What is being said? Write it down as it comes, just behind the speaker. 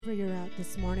Wherever you're at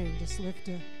this morning, just lift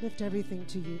everything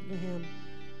to Him.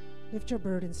 Lift your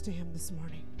burdens to Him this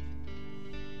morning.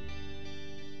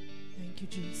 Thank you,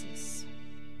 Jesus.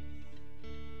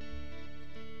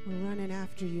 We're running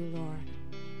after you, Lord.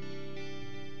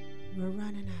 We're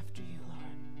running after you,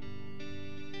 Lord.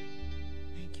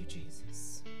 Thank you,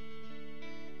 Jesus.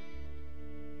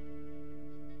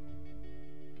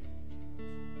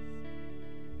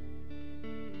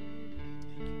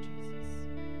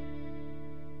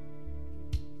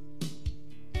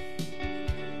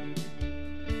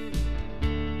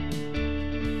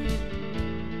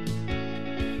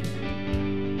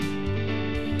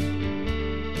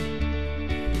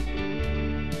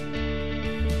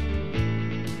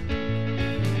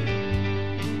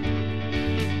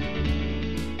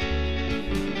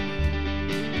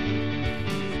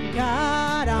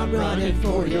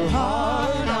 For your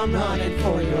heart, I'm running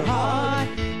for your heart,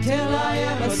 till I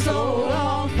am a soul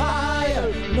on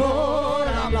fire. Lord,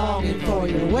 I'm longing for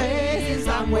your ways,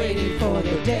 I'm waiting for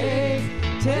the day,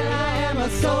 till I am a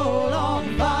soul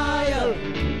on fire,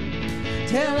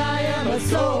 till I am a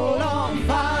soul on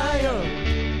fire.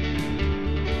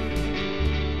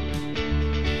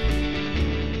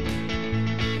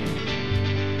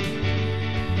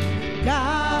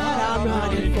 God, I'm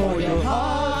running for your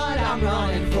heart, I'm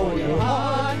running for your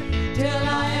heart, till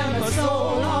I am a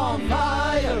soul on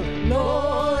fire.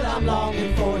 Lord, I'm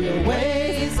longing for your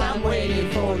ways, I'm waiting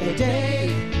for the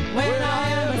day when I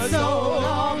am a soul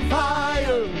on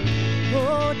fire.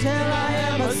 Oh, till I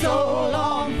am a soul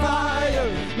on fire.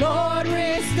 Lord,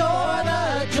 restore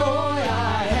the joy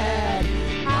I had.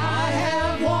 I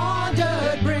have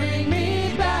wandered, bring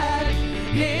me back.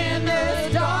 In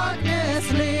this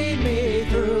darkness, lead me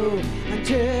through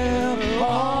until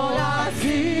all I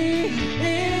see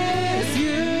is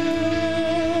you.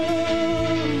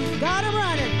 God, I'm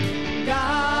running.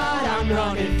 God, I'm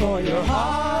running for your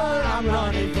heart. I'm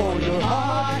running for your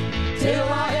heart, till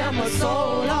I am a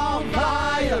soul on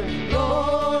fire.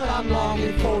 Lord, I'm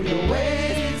longing for your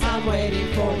ways. I'm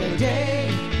waiting for the day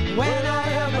when I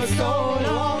am a soul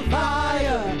on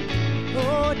fire.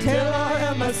 Oh, till I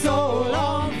am a soul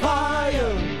on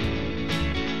fire.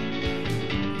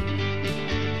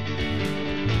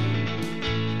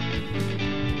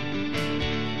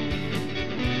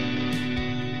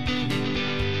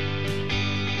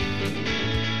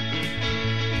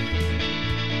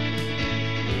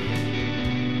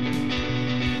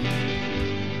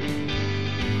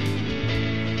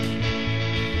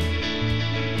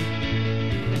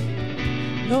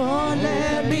 Lord,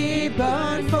 let me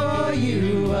burn for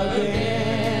you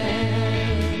again.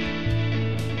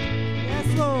 Yes,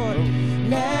 Lord.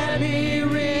 Let me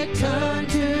return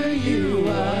to you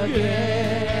again.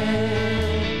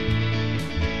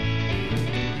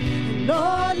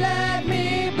 Lord, let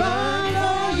me burn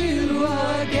for you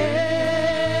again.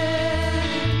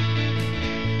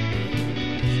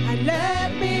 And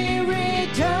let me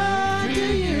return to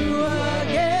you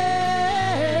again.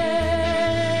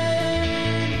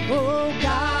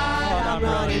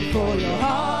 For your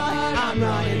heart, I'm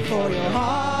running for your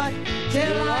heart,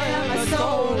 till I am a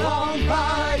soul on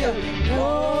fire.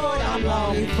 Lord, I'm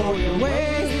longing for your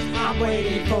ways, I'm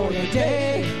waiting for the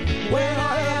day when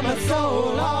I am a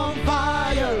soul on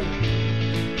fire,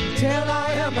 till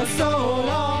I am a soul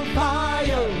on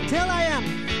fire, till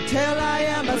I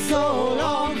am a soul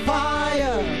on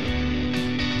fire.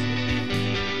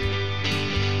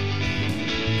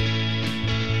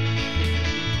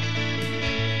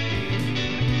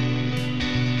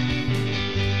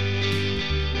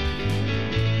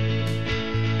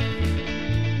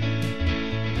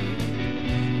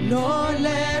 Lord,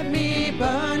 let me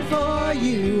burn for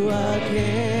you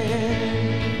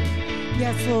again.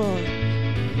 Yes, Lord.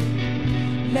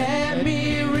 Let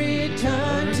me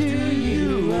return to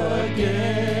you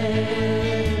again.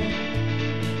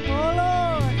 Oh,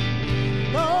 Lord.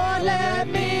 Lord, let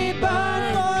me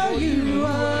burn for you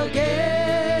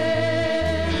again.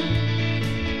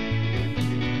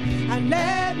 And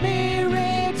let me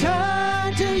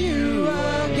return to you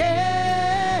again.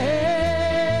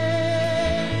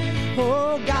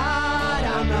 Oh God,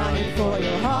 I'm running for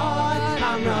your heart,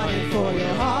 I'm running for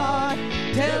your heart,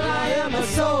 till I am a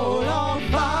soul on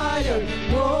fire.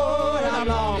 Lord, I'm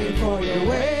longing for your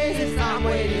ways, I'm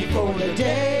waiting for the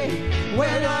day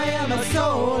when I am a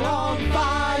soul on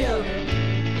fire,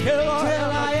 till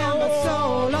I am a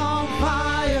soul on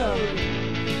fire,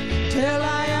 till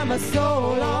I am a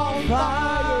soul on fire.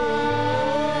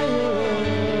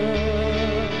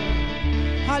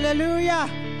 Hallelujah.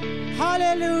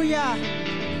 Hallelujah.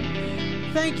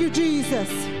 Thank you, Jesus.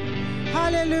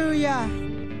 Hallelujah.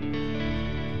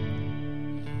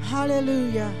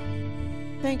 Hallelujah.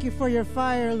 Thank you for your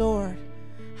fire, Lord.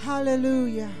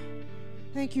 Hallelujah.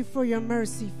 Thank you for your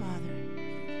mercy, Father.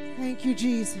 Thank you,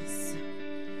 Jesus.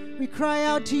 We cry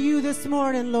out to you this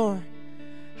morning, Lord.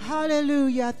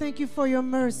 Hallelujah. Thank you for your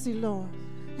mercy, Lord.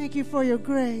 Thank you for your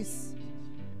grace.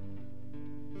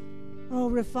 Oh,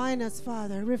 refine us,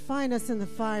 Father. Refine us in the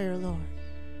fire, Lord.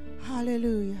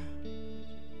 Hallelujah.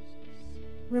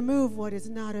 Remove what is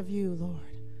not of you, Lord.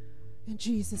 In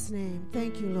Jesus' name.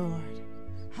 Thank you, Lord.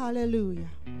 Hallelujah.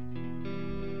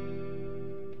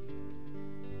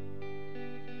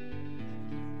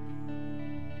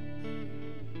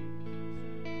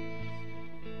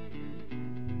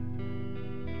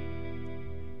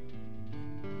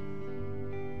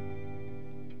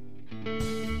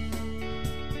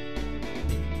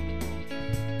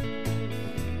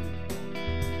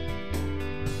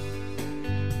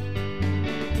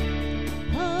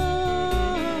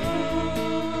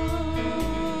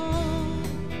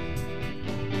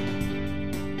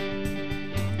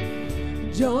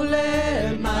 Don't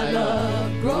let my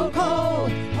love grow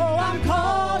cold. Oh, I'm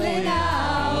calling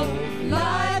out.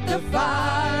 Light the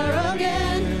fire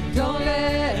again. Don't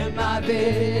let my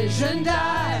vision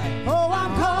die. Oh,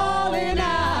 I'm calling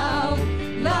out.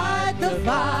 Light the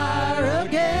fire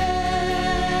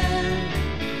again.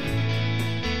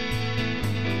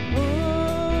 Oh,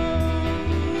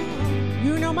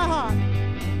 you know my heart.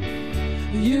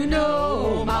 You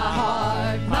know my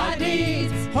heart, my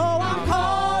deeds. Oh, I'm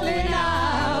calling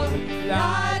out.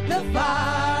 Light the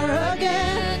fire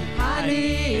again. I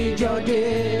need your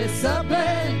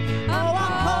discipline. Oh,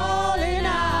 I'm calling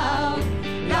out.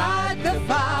 Light the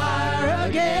fire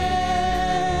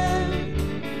again.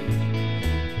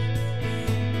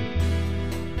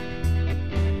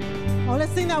 Oh,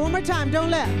 let's sing that one more time. Don't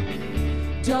let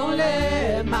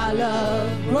my love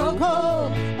grow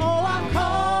cold. Oh, I'm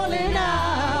calling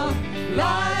out.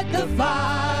 Light the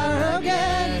fire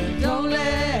again. Don't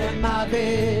let my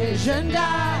vision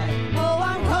die. Oh,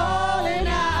 I'm calling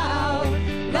out.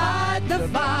 Light the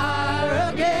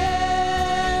fire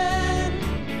again.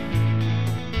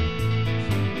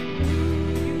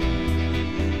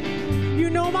 you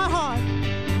know my heart.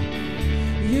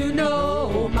 You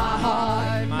know my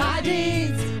heart, my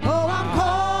deeds. Oh, I'm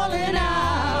calling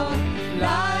out.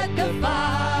 Light the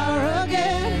fire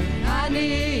again. I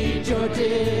need your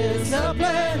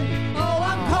discipline. Oh,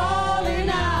 I'm calling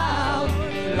out.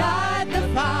 Light the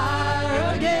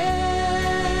fire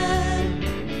again.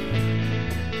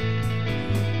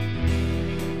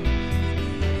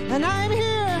 And I'm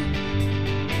here.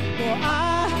 For I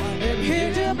am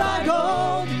here to buy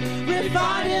gold,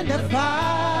 refined in the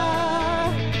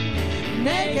fire,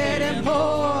 naked and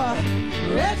poor,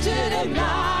 wretched and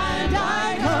blind.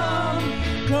 I come,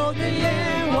 clothed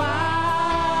in white,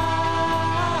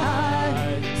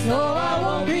 so I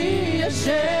won't be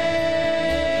ashamed.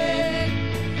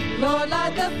 Lord,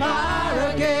 light the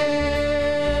fire again.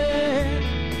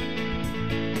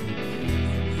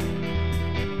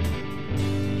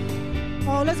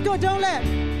 Oh, let's go. Don't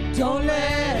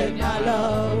let my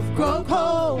love grow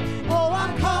cold. Oh,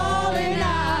 I'm calling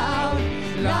out.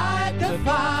 Light the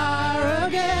fire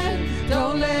again.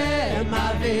 Don't let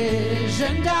my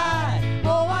vision die.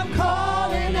 Oh, I'm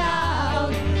calling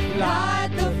out. Light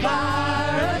the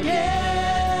fire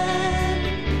again.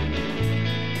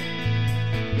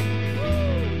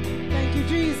 Thank you,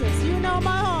 Jesus. You know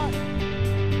my heart.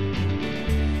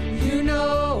 You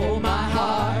know my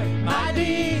heart, my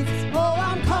deeds. Oh,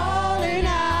 I'm calling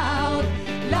out.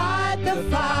 Light the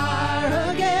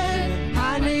fire again.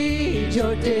 I need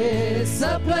your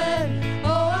discipline.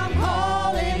 Oh, I'm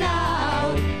calling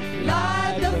out.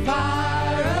 Light the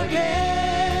fire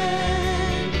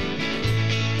again.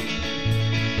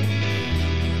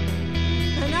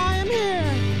 And I am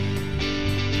here.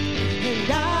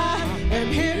 And I am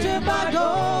here to buy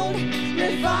gold,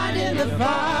 refined in the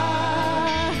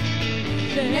fire,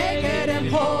 naked and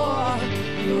poor,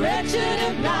 wretched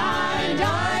and blind.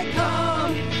 I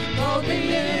come, clothing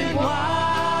in white,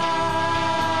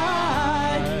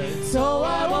 so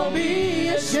I won't be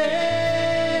ashamed.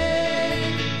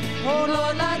 Oh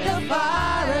Lord, light the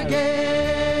fire again.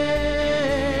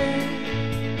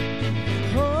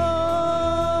 Oh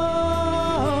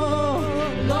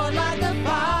Lord, light the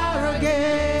fire again.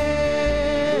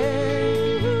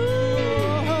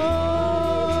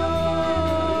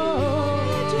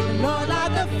 Lord,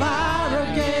 light the fire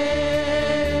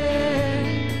again.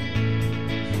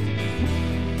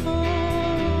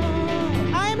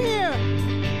 I'm here.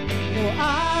 Oh,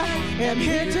 I am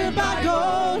here to buy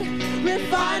gold,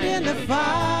 refined in the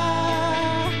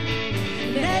fire,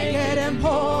 naked and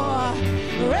poor,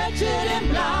 wretched and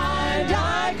blind.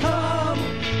 I come.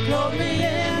 clothe me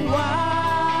in white,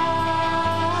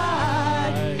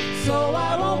 so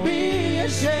I won't be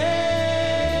ashamed.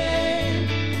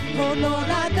 Oh Lord,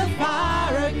 light the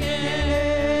fire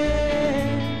again.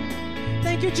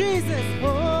 Thank you, Jesus. Oh,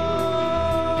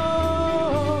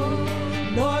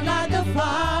 Lord, light the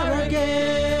fire again.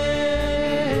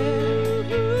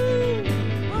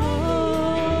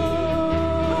 Oh,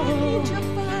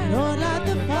 Lord, light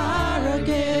the fire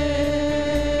again.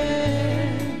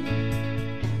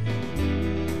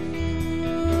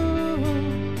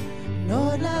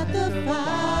 Lord, light the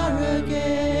fire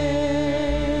again.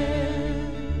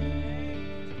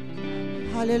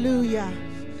 Hallelujah.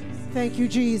 Thank you,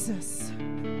 Jesus.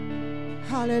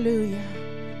 Hallelujah.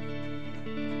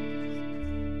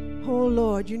 Oh,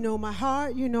 Lord, you know my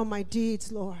heart, you know my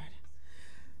deeds, Lord.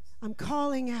 I'm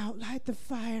calling out, light the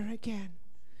fire again.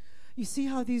 You see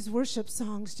how these worship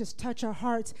songs just touch our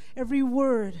hearts? Every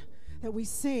word that we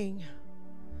sing,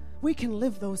 we can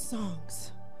live those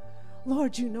songs.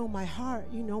 Lord, you know my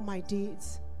heart, you know my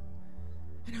deeds.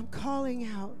 And I'm calling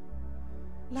out,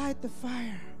 light the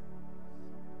fire.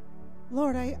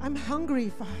 Lord, I'm hungry,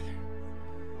 Father.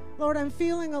 Lord, I'm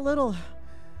feeling a little,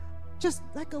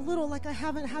 like I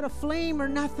haven't had a flame or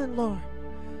nothing, Lord.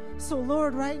 So,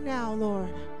 Lord, right now,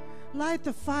 Lord, light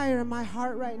the fire in my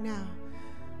heart right now.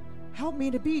 Help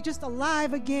me to be just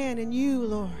alive again in you,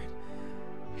 Lord.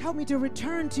 Help me to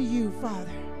return to you, Father.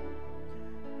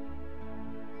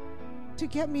 To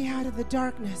get me out of the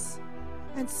darkness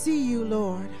and see you,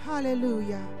 Lord.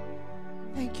 Hallelujah.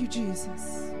 Thank you,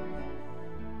 Jesus.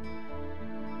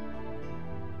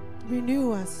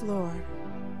 Renew us, Lord.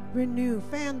 Renew,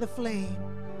 fan the flame.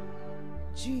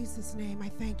 In Jesus' name, I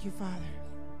thank you, Father.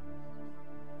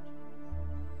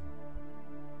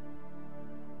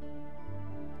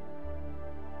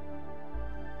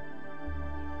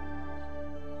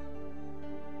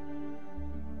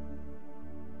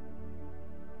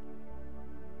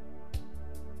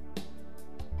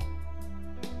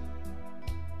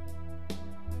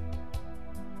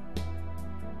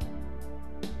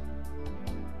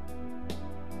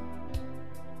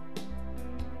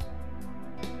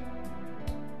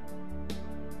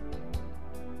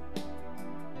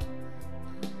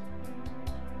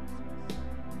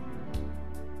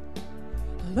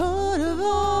 Lord of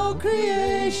all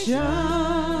creation,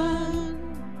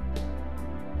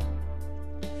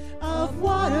 of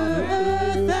water,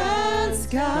 earth, and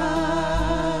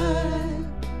sky,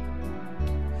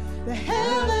 the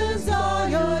heavens are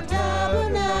your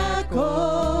tabernacle.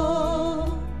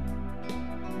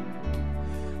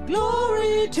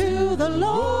 Glory to the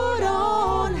Lord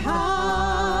on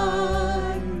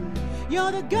high.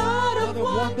 You're the God of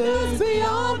wonders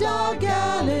beyond our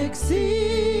galaxy.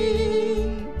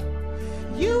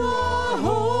 You are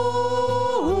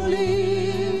holy,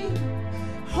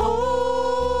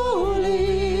 holy.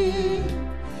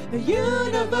 The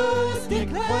universe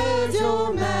declares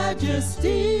your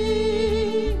majesty.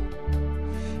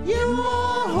 You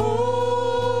are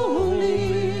holy,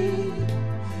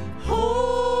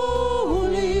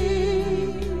 holy.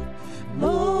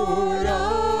 Lord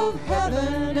of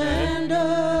heaven and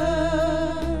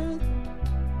earth.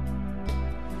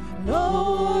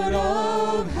 Lord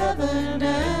of heaven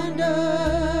and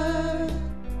earth.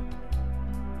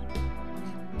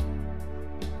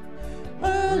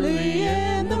 Early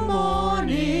in the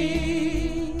morning,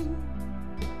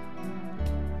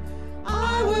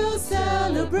 I will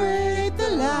celebrate the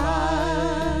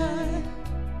light.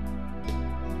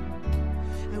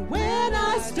 And when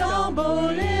I stumble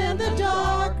in the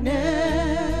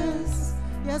darkness,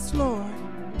 Yes, Lord.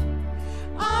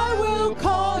 I will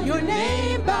call your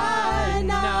name by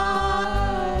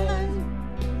night.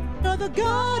 You're the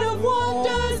God of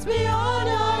wonders beyond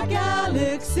our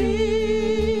galaxy.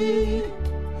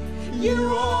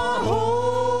 You are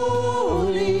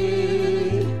holy,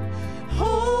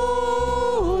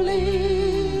 holy.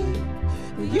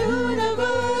 The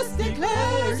universe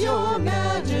declares your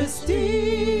majesty.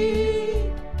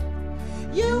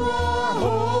 You are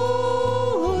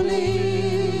holy,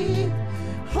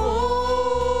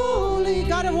 holy.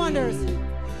 God of wonders.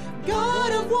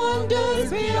 God of wonders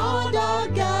beyond our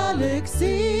galaxy.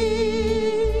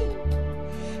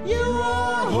 You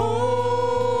are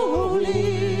holy,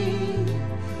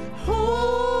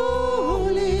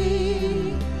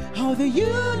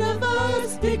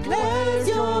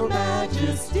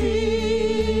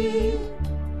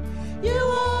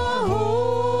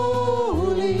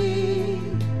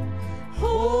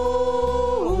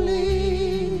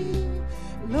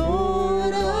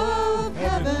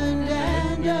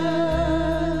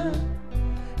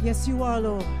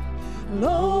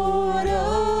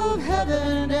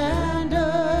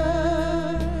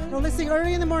 to sing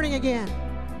early in the morning again.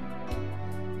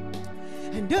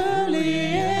 And early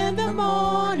in the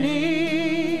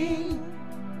morning,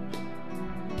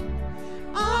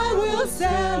 I will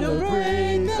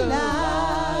celebrate the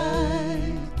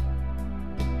light.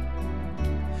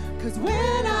 'Cause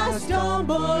when I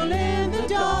stumble in the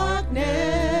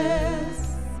darkness,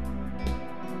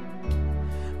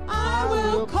 I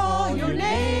will call your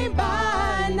name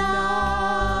by night.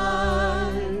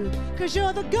 'Cause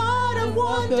you're the God of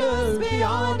wonders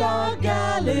beyond our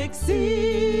galaxy.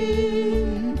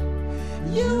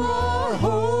 You are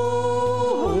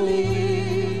holy,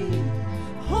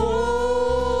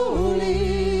 holy.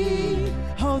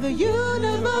 Oh, the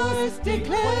universe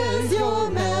declares your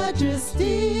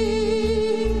majesty.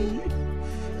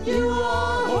 You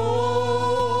are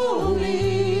holy,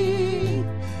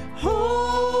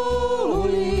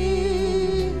 holy,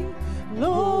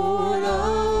 Lord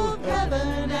of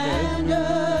heaven and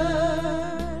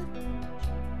earth.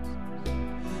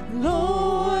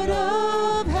 Lord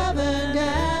of heaven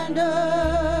and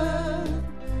earth.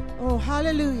 Oh,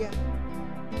 hallelujah.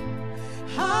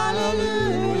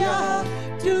 Hallelujah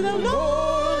to the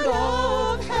Lord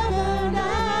of heaven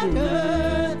and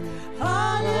earth.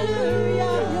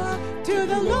 Hallelujah to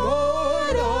the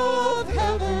Lord of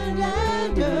heaven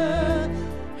and earth.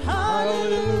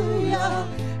 Hallelujah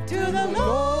to the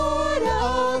Lord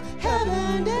of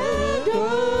heaven and earth.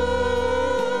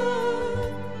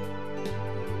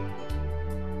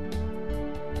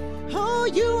 Oh,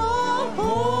 you are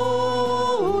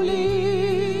holy,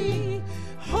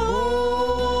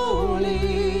 holy.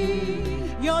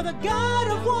 You're the God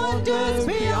of wonders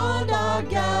beyond our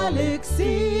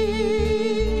galaxy.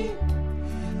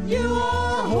 You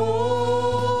are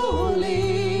holy,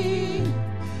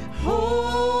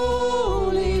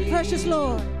 holy. Precious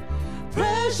Lord,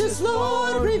 precious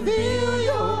Lord, reveal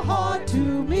your heart to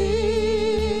me.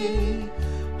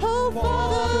 Oh,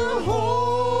 Father,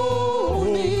 hold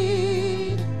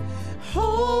me,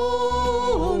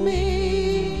 hold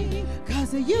me. 'Cause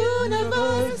the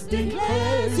universe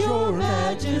declares your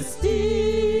majesty.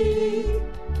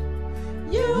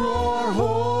 You are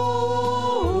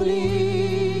holy,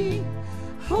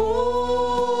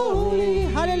 holy.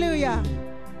 Hallelujah.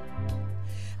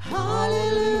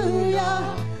 Hallelujah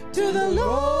to the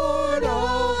Lord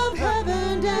of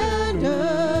heaven and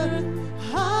earth.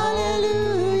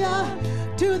 Hallelujah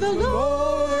to the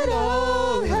Lord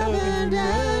of heaven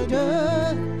and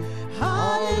earth.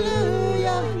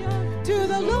 Hallelujah to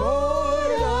the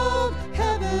Lord of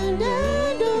heaven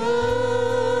and earth.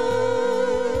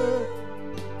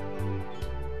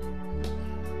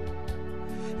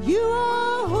 You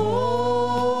are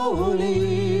holy,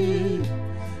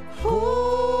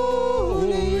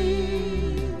 holy.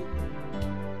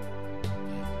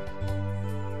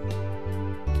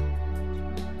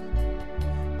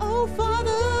 Oh,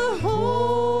 Father,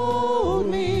 hold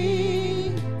me,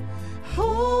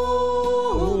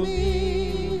 hold me.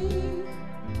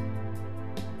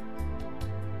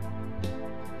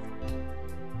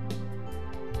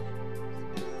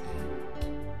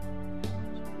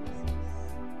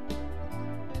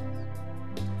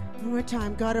 One more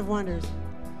time, God of wonders.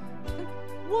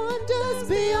 Wonders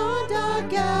beyond our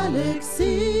galaxy.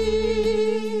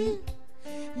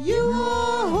 You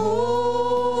are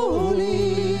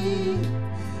holy,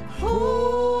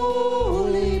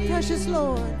 holy. Precious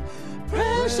Lord,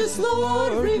 precious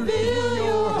Lord, reveal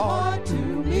your heart to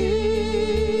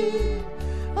me.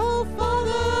 Oh,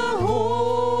 Father,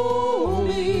 hold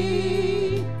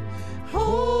me,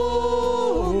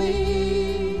 hold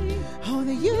me. Oh,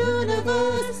 the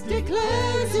universe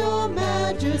declares your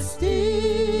majesty.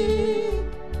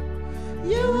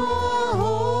 You are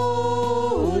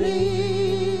holy,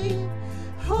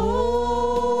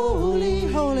 holy,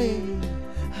 holy,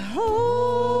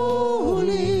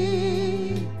 holy,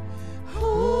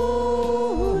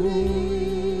 holy.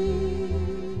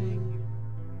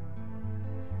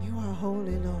 You are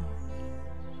holy, Lord.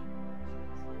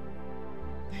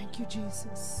 Thank you,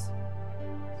 Jesus.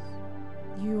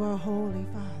 You are holy,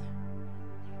 Father.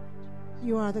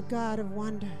 You are the God of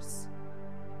wonders.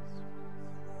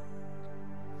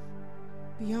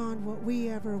 Beyond what we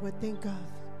ever would think of.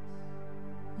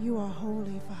 You are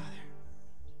holy, Father.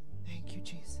 Thank you,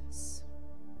 Jesus.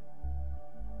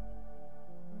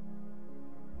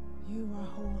 You are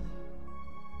holy.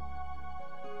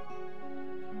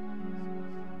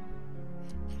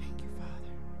 Thank you,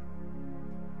 Father.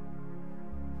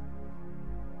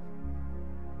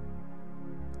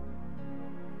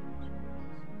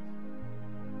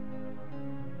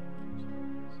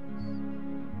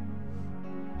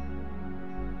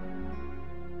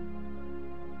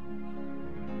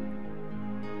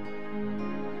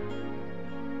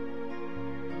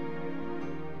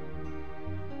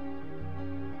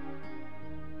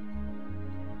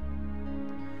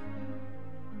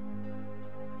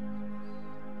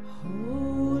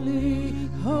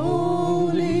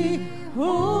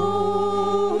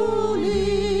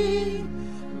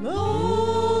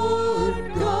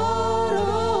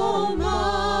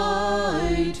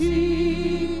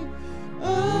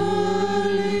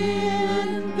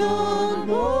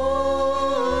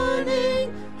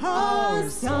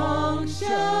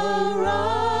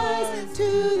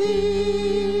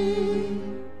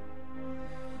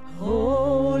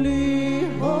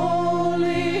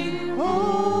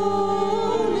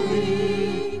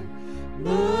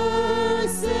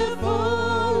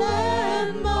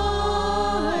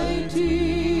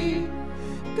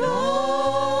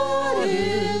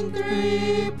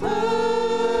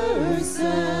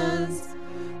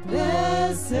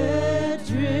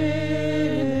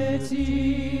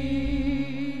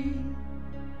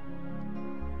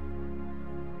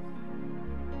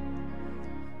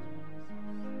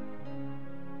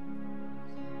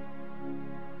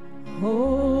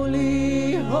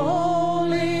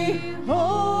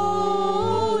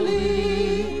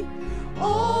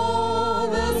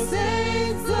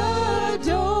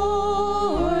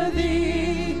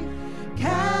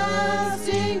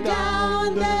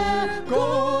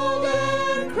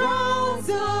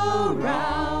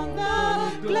 around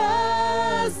the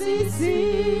glassy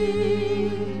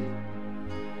sea.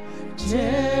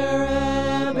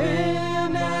 Cherubim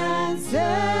and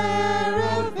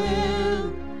seraphim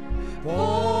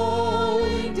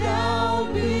falling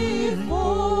down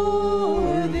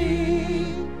before thee,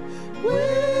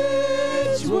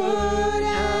 which word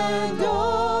and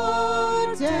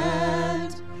ordained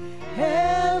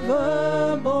evermore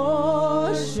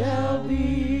shall be.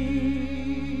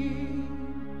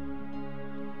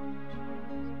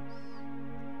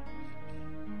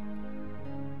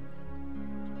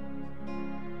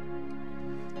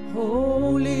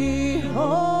 Holy,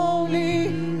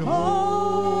 holy,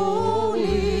 holy,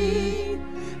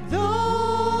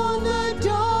 though the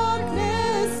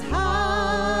darkness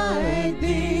hide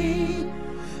thee,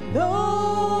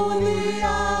 though the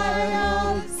eye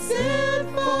of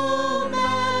sinful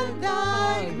man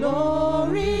thy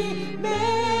glory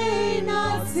may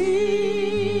not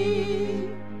see.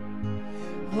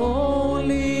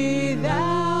 Holy,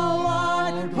 thou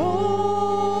art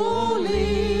holy,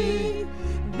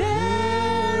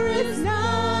 there is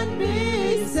none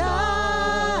beside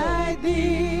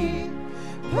thee,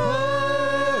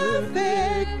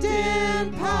 perfect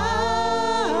in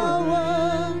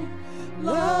power,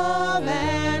 love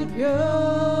and purity.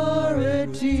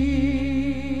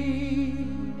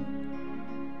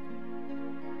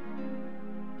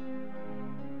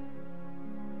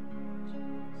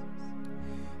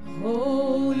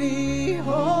 Holy,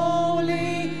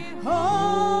 holy,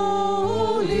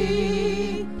 holy,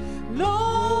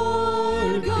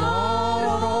 Lord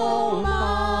God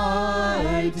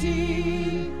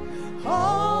Almighty,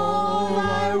 all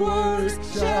thy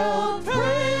works shall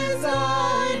praise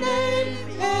thy name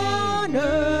on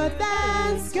earth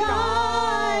and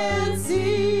sky and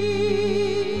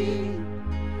sea.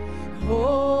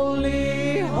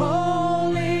 Holy,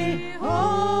 holy,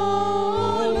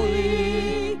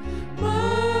 holy,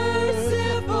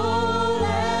 merciful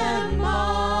and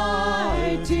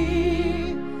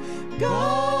mighty,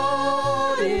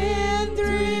 God in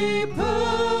three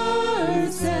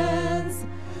persons,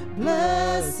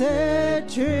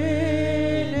 blessed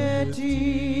Trinity.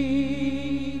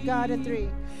 God in three.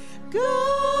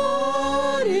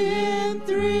 God in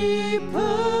three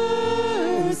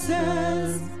persons,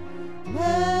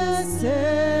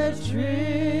 blessed Trinity.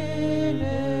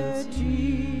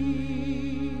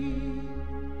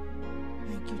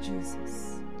 Thank you, Jesus.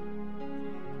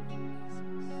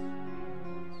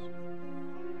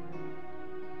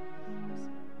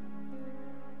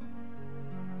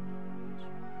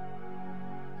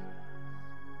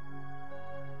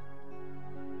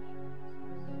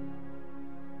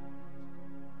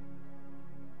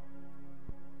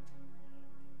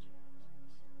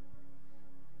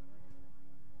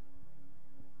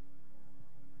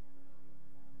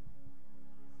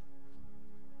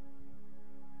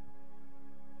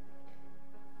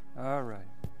 All right.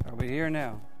 Are we here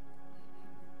now?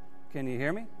 Can you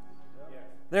hear me? Yes.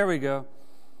 There we go.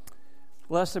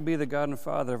 Blessed be the God and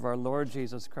Father of our Lord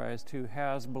Jesus Christ, who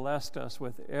has blessed us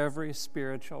with every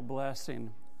spiritual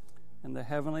blessing in the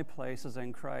heavenly places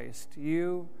in Christ.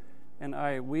 You and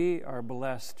I, we are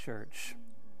blessed, church.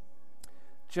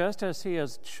 Just as He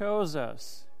has chosen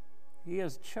us, He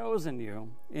has chosen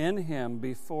you in Him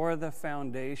before the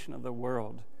foundation of the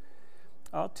world.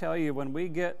 I'll tell you, when we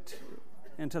get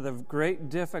into the great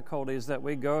difficulties that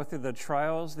we go through, the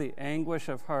trials, the anguish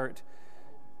of heart,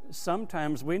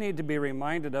 sometimes we need to be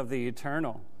reminded of the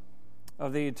eternal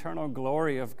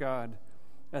glory of God,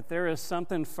 that there is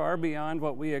something far beyond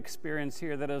what we experience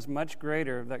here that is much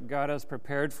greater that God has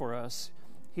prepared for us.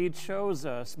 He chose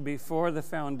us before the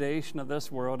foundation of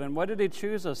this world. And what did He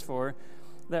choose us for?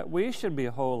 That we should be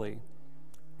holy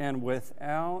and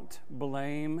without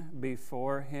blame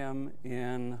before Him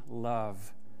in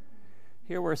love.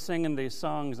 Here we're singing these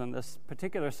songs, and this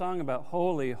particular song about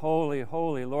holy, holy,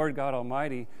 holy, Lord God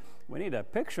Almighty. We need a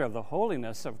picture of the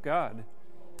holiness of God,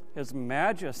 His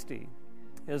majesty,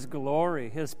 His glory,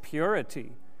 His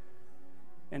purity.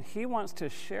 And He wants to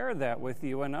share that with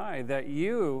you and I, that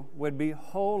you would be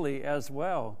holy as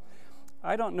well.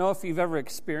 I don't know if you've ever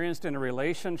experienced in a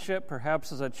relationship,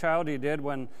 perhaps as a child you did,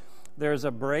 when there's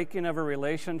a breaking of a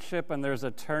relationship and there's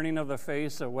a turning of the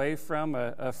face away from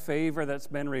a favor that's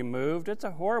been removed. It's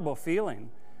a horrible feeling.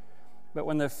 But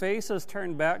when the face is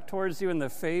turned back towards you and the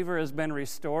favor has been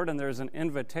restored and there's an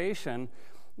invitation,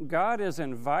 God is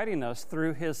inviting us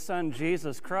through His Son,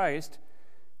 Jesus Christ.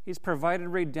 He's provided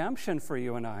redemption for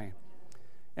you and I.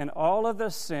 And all of the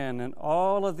sin and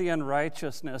all of the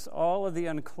unrighteousness, all of the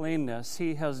uncleanness,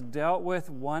 He has dealt with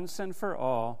once and for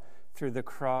all through the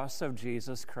cross of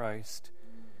Jesus Christ.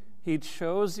 He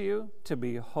chose you to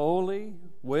be holy,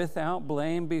 without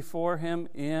blame before Him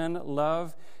in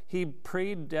love. He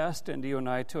predestined you and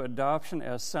I to adoption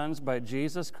as sons by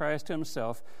Jesus Christ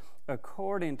Himself,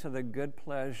 according to the good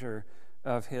pleasure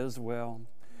of His will.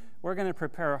 We're going to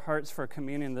prepare our hearts for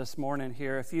communion this morning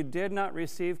here. If you did not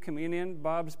receive communion,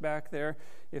 Bob's back there.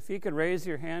 If you could raise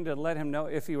your hand and let him know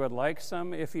if you would like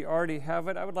some. If you already have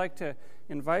it, I would like to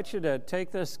invite you to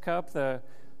take this cup. The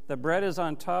bread is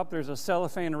on top. There's a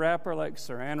cellophane wrapper like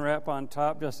saran wrap on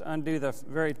top. Just undo the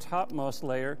very topmost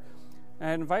layer.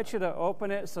 I invite you to open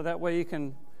it so that way you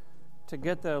can to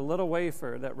get the little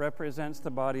wafer that represents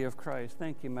the body of Christ.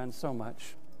 Thank you, men, so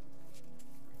much.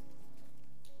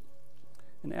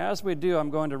 And as we do, I'm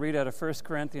going to read out of 1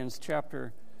 Corinthians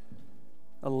chapter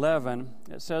 11.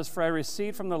 It says, "For I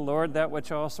received from the Lord that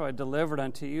which also I delivered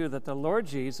unto you, that the Lord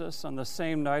Jesus, on the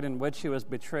same night in which He was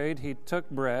betrayed, He took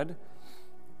bread.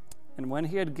 And when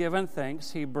He had given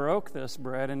thanks, He broke this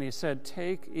bread, and He said,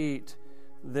 Take, eat.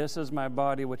 This is my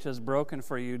body, which is broken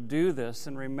for you. Do this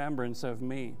in remembrance of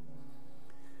me."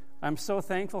 I'm so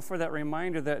thankful for that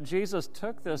reminder that Jesus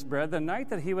took this bread the night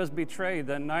that He was betrayed,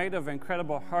 the night of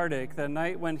incredible heartache, the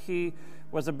night when He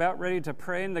was about ready to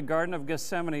pray in the Garden of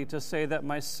Gethsemane to say that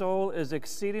my soul is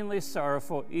exceedingly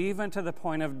sorrowful, even to the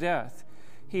point of death.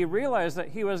 He realized that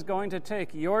He was going to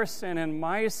take your sin and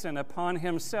my sin upon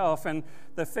Himself, and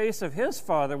the face of His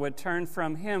Father would turn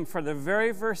from Him for the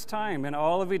very first time in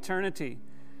all of eternity.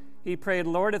 He prayed,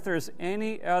 "Lord, if there's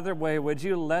any other way, would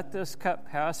you let this cup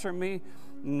pass from me?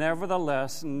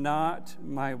 Nevertheless, not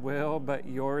my will, but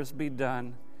yours be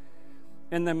done."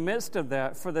 In the midst of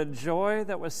that, for the joy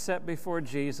that was set before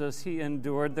Jesus, He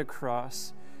endured the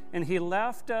cross. And He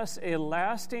left us a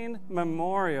lasting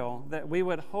memorial that we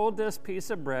would hold this piece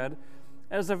of bread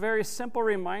as a very simple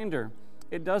reminder.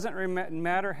 It doesn't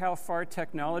matter how far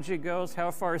technology goes, how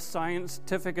far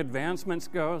scientific advancements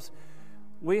goes.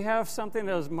 We have something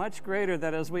that is much greater,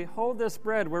 that as we hold this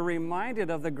bread, we're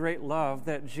reminded of the great love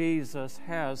that Jesus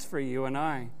has for you and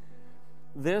I.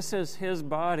 This is His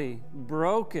body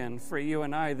broken for you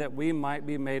and I, that we might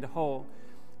be made whole.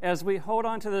 As we hold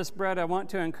on to this bread, I want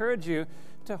to encourage you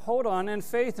to hold on in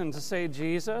faith and to say,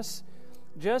 "Jesus,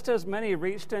 just as many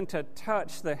reached in to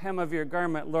touch the hem of your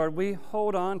garment, Lord, we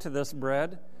hold on to this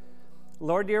bread.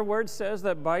 Lord, your word says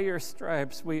that by your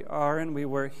stripes we are and we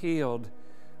were healed.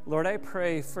 Lord, I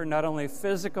pray for not only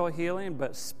physical healing,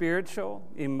 but spiritual,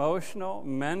 emotional,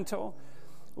 mental.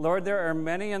 Lord, there are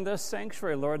many in this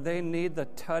sanctuary, Lord, they need the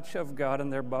touch of God in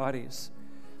their bodies.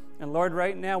 And Lord,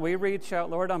 right now we reach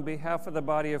out, Lord, on behalf of the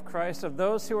body of Christ, of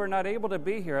those who are not able to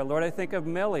be here. Lord, I think of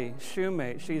Millie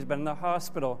Shoemate. She's been in the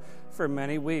hospital for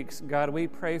many weeks. God, we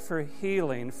pray for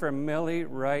healing for Millie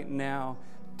right now.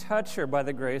 Touch her by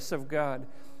the grace of God.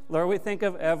 Lord, we think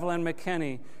of Evelyn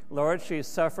McKinney. Lord, she's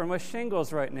suffering with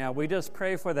shingles right now. We just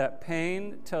pray for that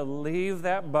pain to leave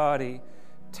that body.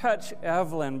 Touch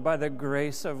Evelyn by the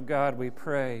grace of God, we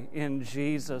pray, in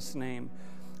Jesus' name.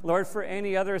 Lord, for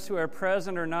any others who are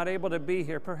present or not able to be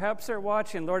here, perhaps they're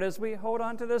watching. Lord, as we hold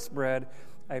on to this bread,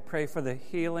 I pray for the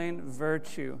healing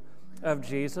virtue of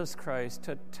Jesus Christ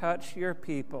to touch your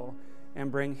people and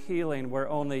bring healing where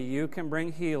only you can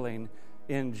bring healing.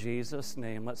 In Jesus'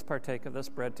 name, let's partake of this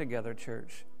bread together,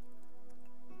 church.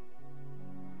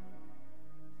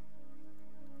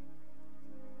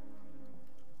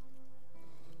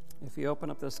 If you open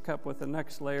up this cup with the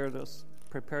next layer, just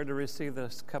prepare to receive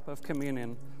this cup of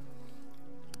communion.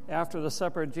 After the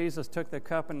supper, Jesus took the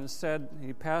cup and said,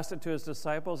 He passed it to His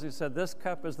disciples. He said, "This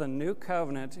cup is the new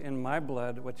covenant in my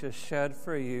blood, which is shed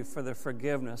for you for the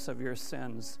forgiveness of your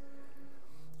sins."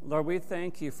 Lord, we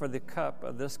thank you for the cup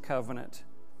of this covenant.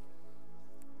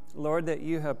 Lord, that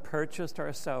you have purchased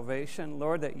our salvation.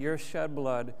 Lord, that your shed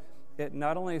blood, it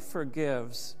not only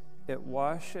forgives, it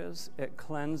washes, it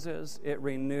cleanses, it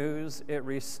renews, it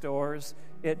restores,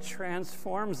 it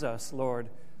transforms us, Lord.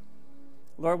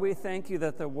 Lord, we thank you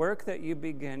that the work that you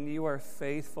begin, you are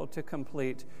faithful to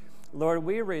complete. Lord,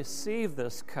 we receive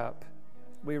this cup.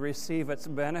 We receive its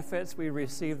benefits. We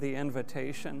receive the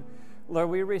invitation. Lord,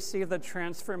 we receive the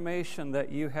transformation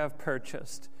that you have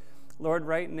purchased. Lord,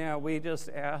 right now, we just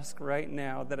ask right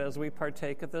now that as we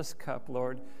partake of this cup,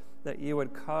 Lord, that you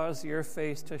would cause your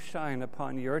face to shine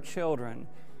upon your children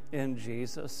in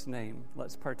Jesus' name.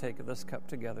 Let's partake of this cup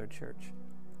together, church.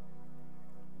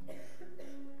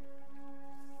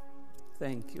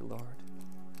 Thank you, Lord.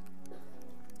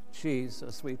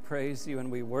 Jesus, we praise you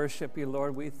and we worship you,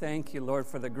 Lord. We thank you, Lord,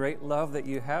 for the great love that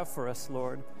you have for us,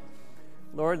 Lord.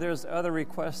 Lord, there's other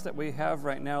requests that we have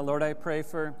right now. Lord, I pray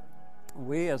for,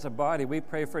 we as a body, we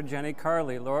pray for Jenny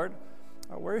Carley, Lord.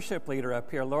 our worship leader up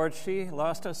here. Lord, she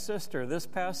lost a sister this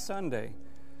past Sunday.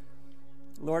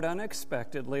 Lord,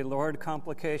 unexpectedly, Lord,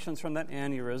 complications from that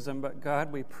aneurysm, but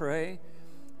God, we pray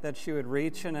that you would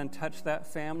reach in and touch that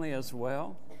family as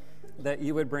well, that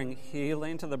you would bring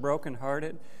healing to the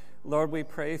brokenhearted. Lord, we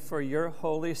pray for your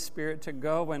Holy Spirit to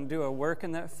go and do a work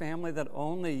in that family that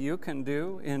only you can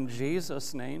do, in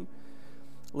Jesus' name.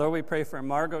 Lord, we pray for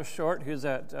Margot Short, who's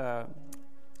at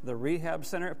the rehab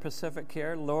center at Pacific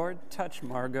Care. Lord, touch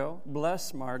Margot.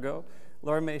 Bless Margot.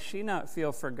 Lord, may she not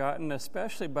feel forgotten,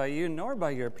 especially by you, nor by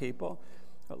your people.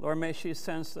 But Lord, may she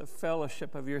sense the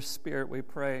fellowship of your Spirit, we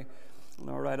pray.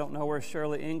 Lord, I don't know where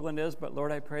Shirley England is, but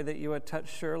Lord, I pray that you would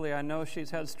touch Shirley. I know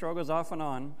she's had struggles off and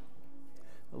on.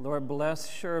 Lord, bless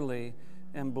Shirley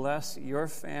and bless your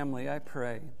family, I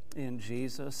pray, in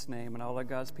Jesus' name. And all of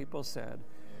God's people said,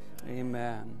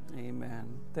 amen.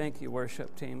 Amen. Thank you,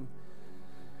 worship team.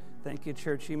 Thank you,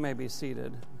 church. You may be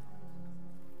seated.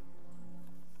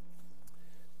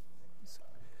 It's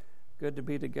good to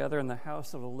be together in the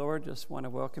house of the Lord. Just want to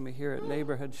welcome you here at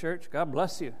Neighborhood Church. God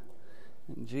bless you.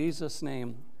 In Jesus'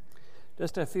 name.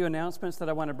 Just a few announcements that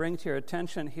I want to bring to your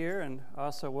attention here, and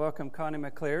also welcome Connie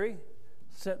McCleary,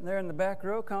 sitting there in the back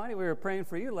row. Connie, we were praying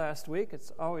for you last week.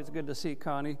 It's always good to see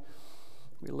Connie.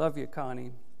 We love you,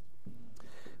 Connie.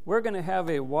 We're going to have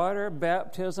a water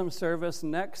baptism service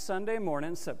next Sunday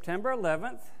morning, September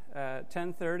 11th, at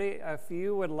 10:30. If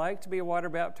you would like to be water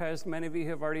baptized, many of you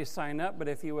have already signed up, but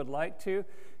if you would like to,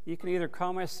 you can either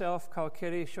call myself, call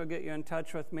Kitty, she'll get you in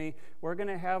touch with me. We're going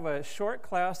to have a short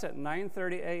class at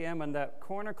 9:30 a.m. in that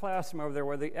corner classroom over there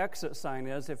where the exit sign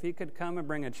is. If you could come and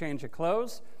bring a change of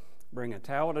clothes, bring a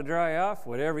towel to dry off,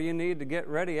 whatever you need to get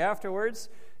ready afterwards.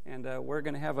 And we're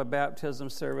going to have a baptism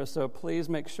service, so please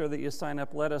make sure that you sign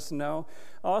up. Let us know.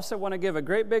 I also want to give a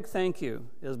great big thank you.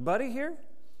 Is Buddy here?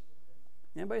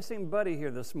 Anybody seen Buddy here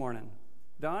this morning?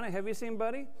 Donna, have you seen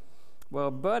Buddy?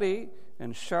 Well, Buddy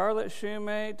and Charlotte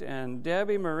Shoemate and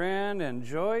Debbie Moran and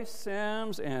Joyce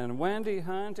Sims and Wendy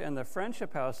Hunt and the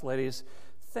Friendship House ladies,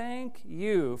 thank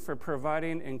you for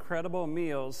providing incredible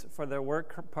meals for the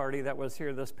work party that was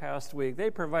here this past week.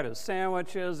 They provided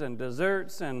sandwiches and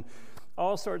desserts and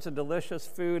all sorts of delicious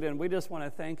food, and we just want to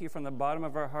thank you from the bottom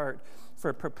of our heart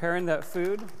for preparing that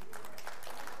food.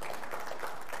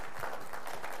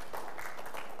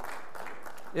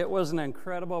 It was an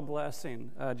incredible blessing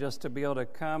just to be able to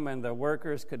come, and the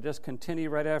workers could just continue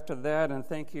right after that. And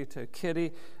thank you to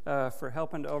Kitty for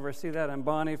helping to oversee that, and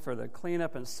Bonnie for the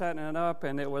cleanup and setting it up.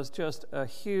 And it was just a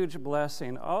huge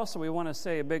blessing. Also, we want to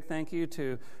say a big thank you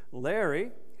to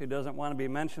Larry, who doesn't want to be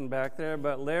mentioned back there,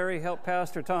 but Larry helped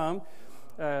Pastor Tom.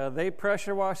 They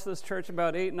pressure washed this church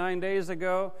about 8-9 days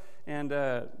ago, and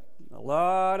a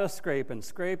lot of scraping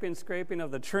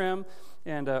of the trim.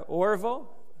 And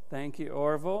Orville. Thank you,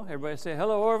 Orville. Everybody say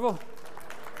hello, Orville.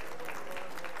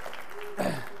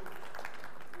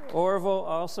 Orville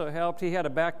also helped. He had a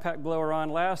backpack blower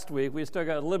on last week. We still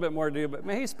got a little bit more to do, but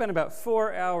man, he spent about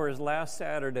 4 hours last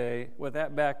Saturday with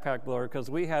that backpack blower because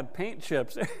we had paint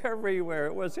chips everywhere.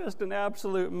 It was just an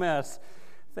absolute mess.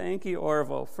 Thank you,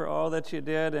 Orville, for all that you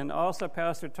did. And also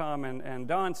Pastor Tom, and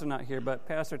Don's not here, but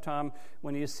Pastor Tom,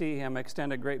 when you see him,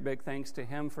 extend a great big thanks to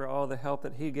him for all the help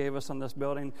that he gave us on this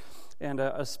building. And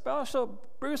a special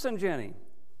Bruce and Jenny,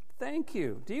 thank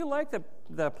you. Do you like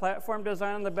the platform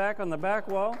design on the back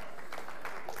wall?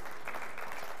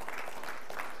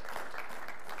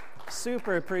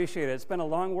 Super appreciate it. It's been a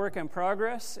long work in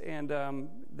progress, and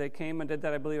they came and did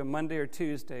that, I believe, on Monday or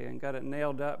Tuesday and got it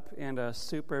nailed up, and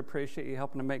super appreciate you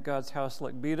helping to make God's house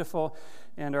look beautiful.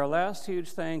 And our last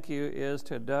huge thank you is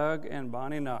to Doug and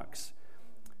Bonnie Knox.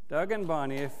 Doug and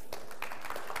Bonnie,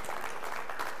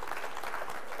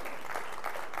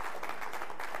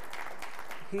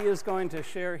 he is going to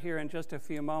share here in just a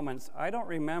few moments. I don't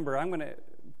remember.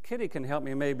 Kitty can help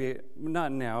me maybe,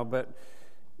 not now, but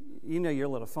you know your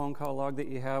little phone call log that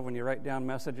you have when you write down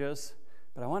messages.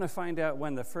 But I want to find out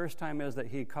when the first time is that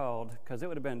he called, because it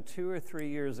would have been 2 or 3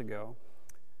 years ago.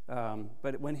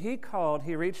 But when he called,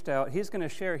 he reached out. He's going to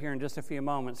share here in just a few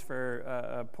moments for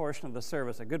a portion of the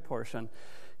service, a good portion.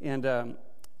 And the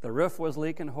roof was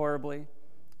leaking horribly.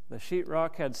 The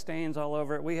sheetrock had stains all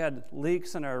over it. We had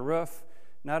leaks in our roof,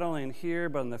 not only in here,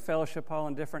 but in the fellowship hall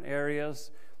in different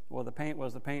areas. Well, the paint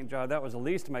was the paint job. That was the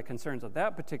least of my concerns at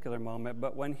that particular moment.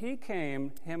 But when he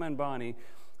came, him and Bonnie,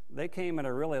 they came at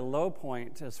a really low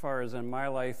point as far as in my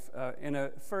life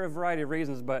for a variety of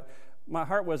reasons. But my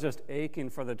heart was just aching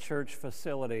for the church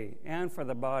facility and for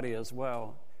the body as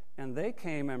well. And they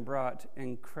came and brought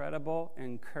incredible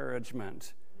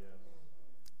encouragement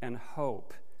and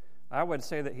hope I would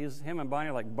say that him and Bonnie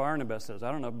are like Barnabases.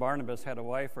 I don't know if Barnabas had a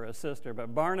wife or a sister,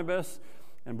 but Barnabas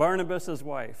and Barnabas's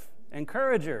wife,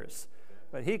 encouragers.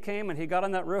 But he came and he got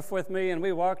on that roof with me, and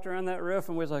we walked around that roof,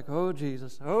 and we was like, oh,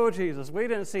 Jesus, oh, Jesus. We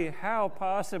didn't see how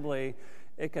possibly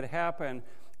it could happen.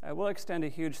 I will extend a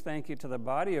huge thank you to the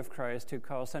body of Christ who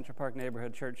calls Central Park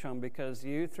Neighborhood Church home, because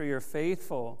you, through your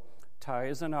faithful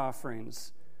tithes and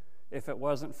offerings, if it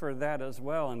wasn't for that as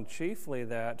well, and chiefly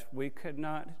that, we could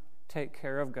not take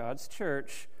care of God's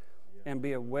church and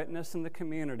be a witness in the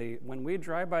community. When we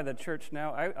drive by the church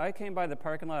now, I came by the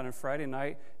parking lot on Friday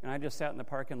night, and I just sat in the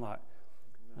parking lot.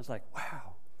 I was like,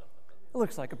 wow, it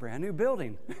looks like a brand new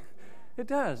building. It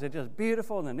does. It's just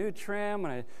beautiful, and the new trim.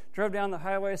 When I drove down the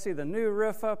highway, I see the new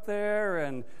roof up there,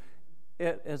 and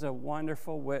it is a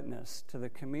wonderful witness to the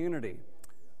community.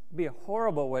 It'd be a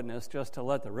horrible witness just to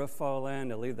let the roof fall in,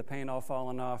 to leave the paint all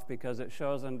falling off, because it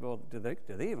shows them, well, do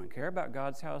they even care about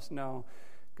God's house? No.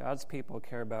 God's people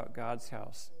care about God's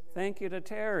house. Thank you to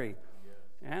Terry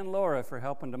and Laura for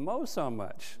helping to mow so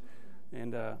much.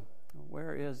 And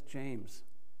where is James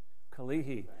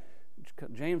Kalihi?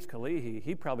 James Kalihi,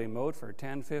 he probably mowed for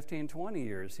 10, 15, 20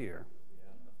 years here.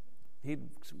 He'd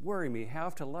worry me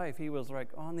half to life. He was like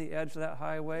on the edge of that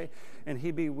highway, and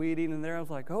he'd be weeding in there. I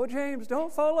was like, oh, James,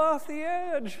 don't fall off the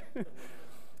edge.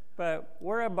 But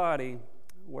we're a body.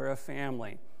 We're a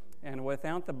family. And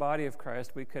without the body of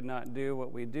Christ, we could not do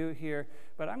what we do here.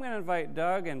 But I'm going to invite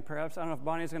Doug, and perhaps, I don't know if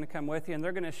Bonnie's going to come with you, and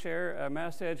they're going to share a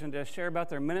message and just share about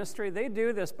their ministry. They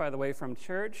do this, by the way, from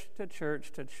church to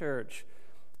church to church.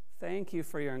 Thank you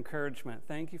for your encouragement.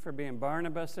 Thank you for being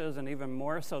Barnabases, and even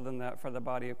more so than that for the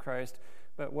body of Christ.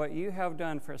 But what you have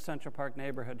done for Central Park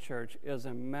Neighborhood Church is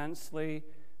immensely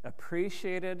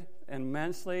appreciated,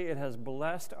 immensely. It has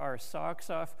blessed our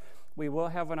socks off. We will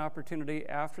have an opportunity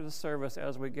after the service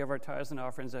as we give our tithes and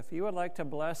offerings. If you would like to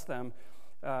bless them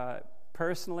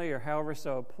personally or however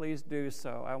so, please do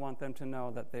so. I want them to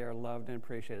know that they are loved and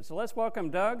appreciated. So let's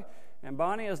welcome Doug and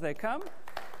Bonnie as they come.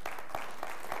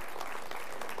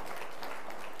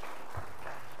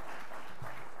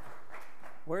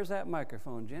 Where's that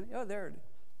microphone, Jenny? Oh,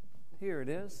 here it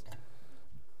is.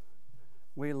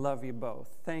 We love you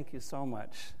both. Thank you so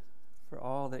much for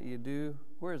all that you do.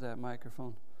 Where's that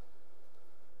microphone?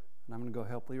 And I'm going to go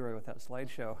help Leroy with that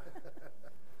slideshow.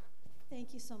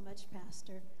 Thank you so much,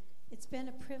 Pastor. It's been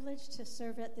a privilege to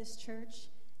serve at this church,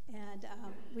 and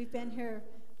we've been here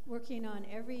working on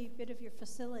every bit of your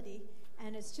facility,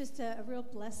 and it's just a real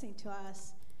blessing to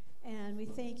us. And we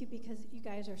thank you because you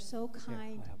guys are so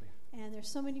kind. And there's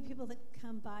so many people that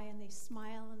come by and they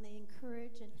smile and they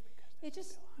encourage, and it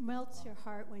just melts your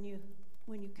heart when you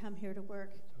come here to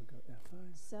work.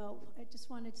 So I just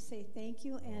wanted to say thank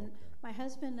you. And my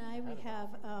husband and I, we have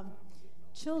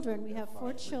children. We have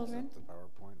 4 children,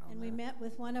 and we met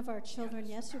with one of our children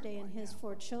yesterday and his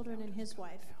 4 children and his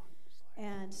wife.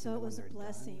 And so it was a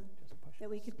blessing that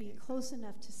we could be close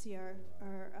enough to see our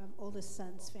oldest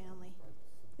son's family.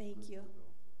 Thank you.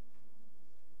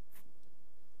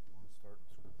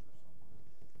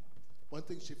 One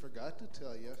thing she forgot to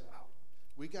tell you,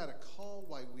 we got a call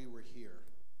while we were here.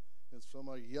 It's from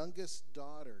our youngest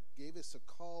daughter. Gave us a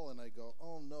call, and I go,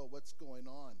 oh, no, what's going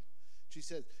on? She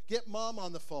said, get Mom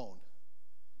on the phone.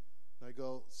 And I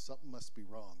go, something must be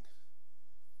wrong.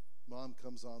 Mom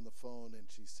comes on the phone, and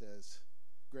she says,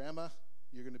 Grandma,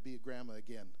 you're going to be a grandma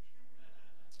again.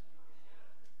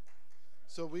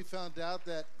 So we found out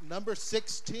that number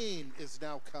 16 is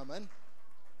now coming.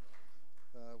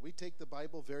 We take the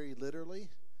Bible very literally,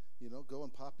 go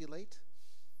and populate.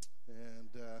 And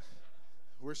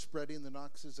we're spreading the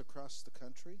Knoxes across the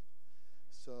country.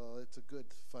 So it's a good,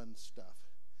 fun stuff.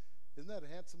 Isn't that a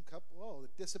handsome couple? Oh,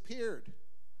 it disappeared.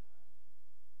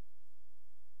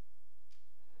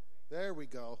 There we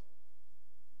go.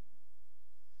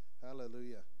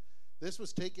 Hallelujah. This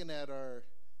was taken in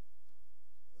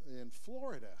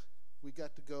Florida. We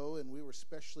got to go, and we were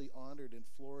specially honored in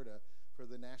Florida for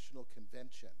the National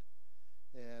Convention.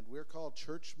 And we're called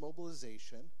Church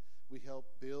Mobilization. We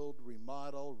help build,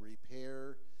 remodel,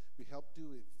 repair. We help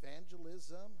do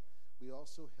evangelism. We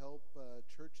also help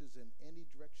churches in any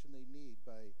direction they need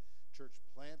by church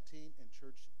planting and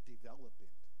church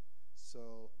development.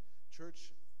 So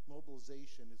Church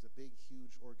Mobilization is a big,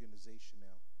 huge organization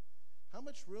now. How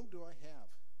much room do I have?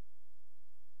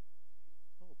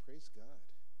 Oh, praise God.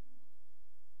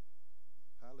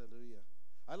 Hallelujah.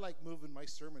 I like moving my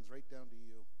sermons right down to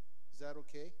you. Is that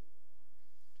okay?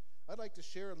 I'd like to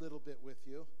share a little bit with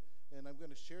you, and I'm going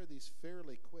to share these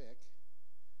fairly quick.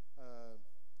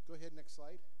 Go ahead, next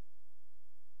slide.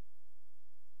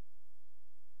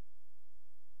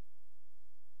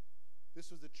 This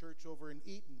was a church over in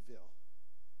Eatonville.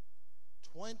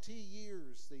 20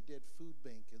 years they did food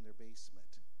bank in their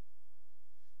basement.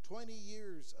 20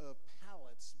 years of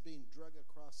pallets being drug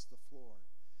across the floor.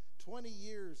 20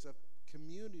 years of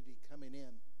community coming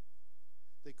in.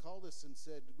 They called us and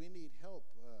said, we need help.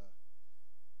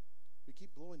 We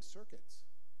keep blowing circuits.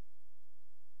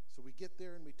 So we get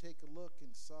there and we take a look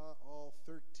and saw all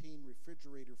 13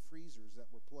 refrigerator freezers that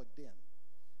were plugged in.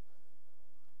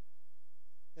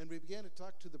 And we began to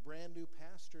talk to the brand new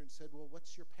pastor and said, well,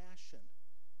 what's your passion?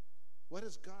 What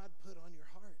has God put on your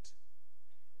heart?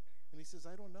 And he says,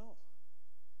 I don't know.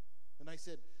 And I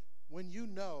said, when you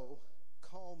know,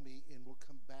 call me and we'll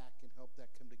come back and help that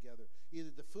come together. Either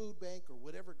the food bank or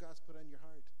whatever God's put on your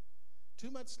heart. 2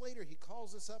 months later, he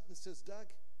calls us up and says, Doug,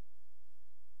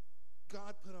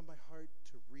 God put on my heart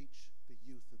to reach the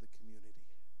youth of the community.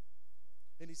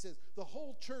 And he says, the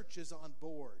whole church is on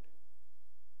board.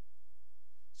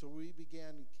 So we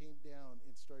began and came down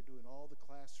and started doing all the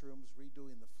classrooms,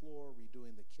 redoing the floor,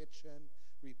 redoing the kitchen,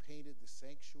 repainted the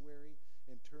sanctuary,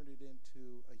 and turned it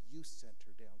into a youth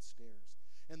center downstairs.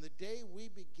 And the day we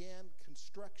began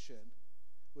construction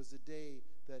was the day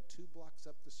that 2 blocks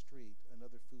up the street,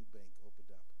 another food bank opened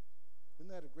up.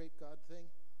 Isn't that a great God thing?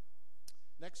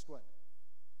 Next one.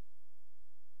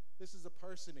 This is a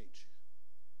parsonage.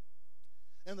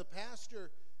 And the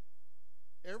pastor,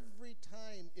 every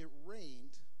time it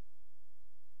rained,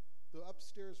 the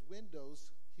upstairs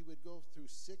windows, he would go through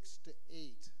 6 to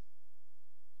 8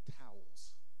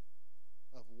 towels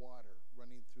of water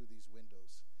running through these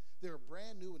windows. They were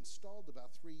brand new, installed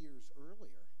about 3 years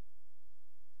earlier.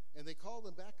 And they called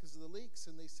them back because of the leaks,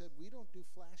 and they said, we don't do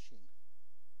flashing.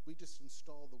 We just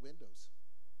install the windows.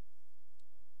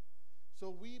 So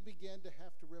we began to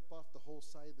have to rip off the whole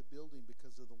side of the building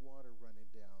because of the water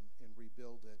running down and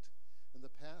rebuild it. And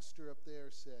the pastor up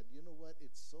there said, you know what?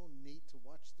 It's so neat to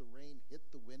watch the rain hit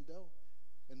the window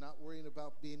and not worrying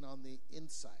about being on the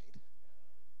inside.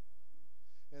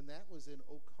 And that was in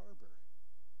Oak Harbor.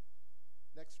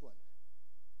 Next one.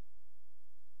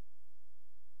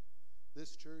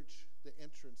 This church, the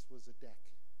entrance was a deck.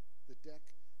 The deck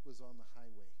was on the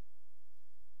highway.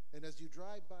 And as you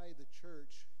drive by the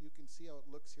church, you can see how it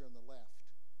looks here on the left.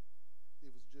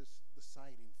 It was just the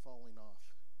siding falling off.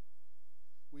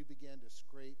 We began to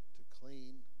scrape, to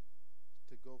clean,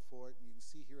 to go for it. And you can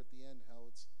see here at the end how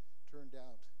it's turned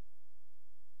out.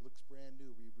 It looks brand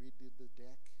new. We redid the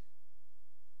deck,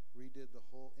 redid the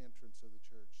whole entrance of the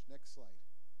church. Next slide.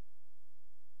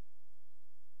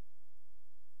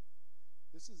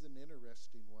 This is an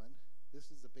interesting one.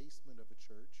 This is the basement of a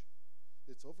church.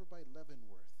 It's over by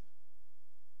Leavenworth.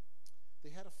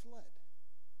 They had a flood.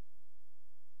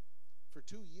 For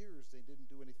 2 years, they didn't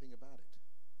do anything about it.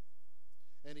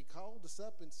 And he called us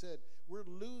up and said, we're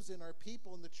losing our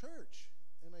people in the church.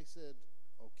 And I said,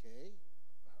 okay,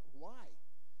 why?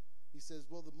 He says,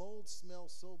 well, the mold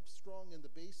smells so strong in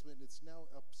the basement, it's now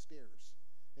upstairs.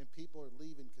 And people are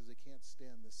leaving because they can't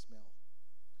stand the smell.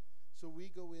 So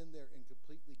we go in there and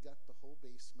completely gut the whole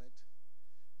basement.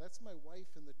 That's my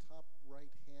wife in the top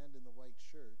right hand in the white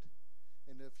shirt.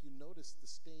 And if you notice, the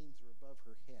stains are above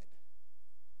her head.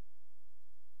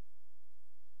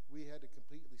 We had to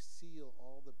completely seal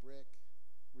all the brick,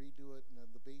 redo it, and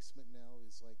the basement now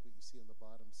is like what you see on the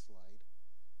bottom slide.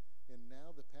 And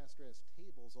now the pastor has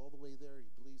tables all the way there.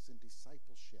 He believes in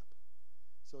discipleship.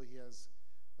 So he has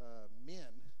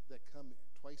men that come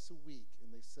twice a week,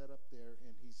 and they set up there,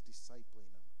 and he's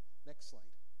discipling them. Next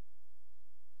slide.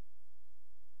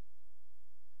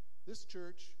 This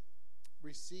church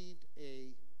received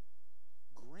a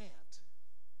grant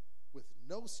with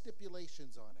no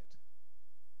stipulations on it.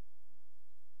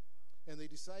 And they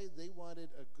decided they wanted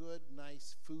a good,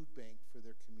 nice food bank for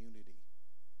their community.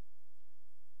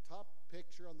 Top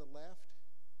picture on the left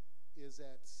is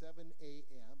at 7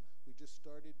 a.m. We just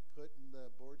started putting the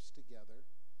boards together.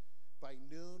 By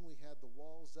noon, we had the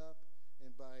walls up,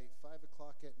 and by 5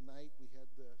 o'clock at night, we had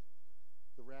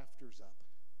the rafters up.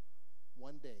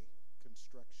 1 day,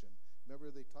 construction.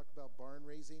 Remember they talked about barn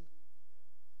raising?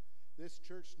 This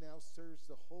church now serves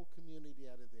the whole community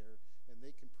out of there, and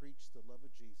they can preach the love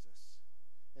of Jesus.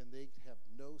 And they have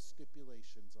no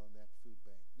stipulations on that food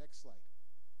bank. Next slide.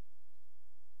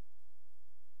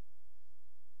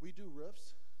 We do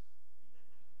roofs.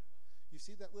 You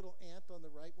see that little ant on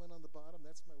the right one on the bottom?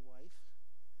 That's my wife.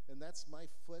 And that's my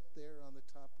foot there on the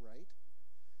top right.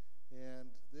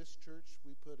 And this church,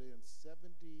 we put in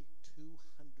 7,200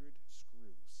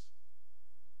 screws.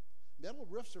 Metal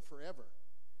roofs are forever.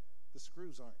 The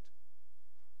screws aren't.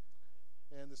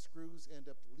 And the screws end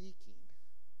up leaking.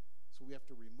 So we have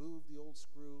to remove the old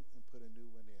screw and put a new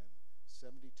one in.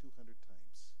 7,200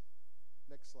 times.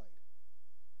 Next slide.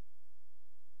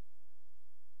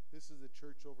 This is a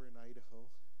church over in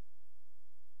Idaho.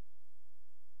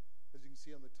 As you can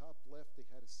see on the top left, they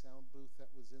had a sound booth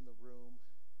that was in the room.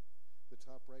 The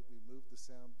top right, we moved the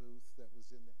sound booth that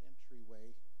was in the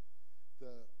entryway.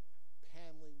 The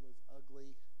paneling was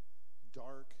ugly,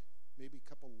 dark. Maybe a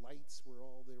couple lights were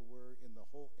all there were in the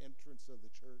whole entrance of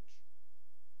the church.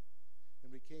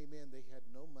 And we came in, they had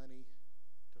no money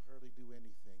to hardly do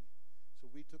anything. So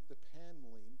we took the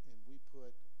paneling and we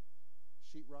put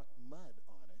sheetrock mud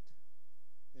on it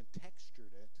and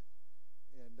textured it.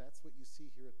 And that's what you see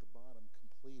here at the bottom,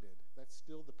 completed. That's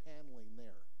still the paneling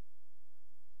there.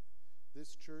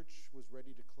 This church was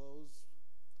ready to close.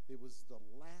 It was the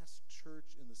last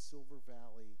church in the Silver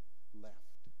Valley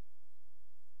left.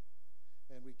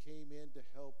 And we came in to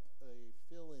help a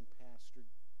fill-in pastor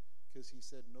because he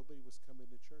said nobody was coming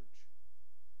to church.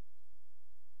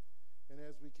 And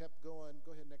as we kept going,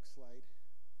 go ahead, next slide.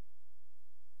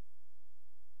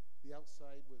 The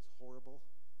outside was horrible.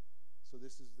 So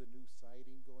this is the new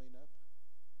siding going up.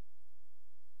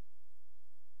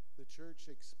 The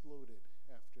church exploded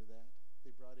after that.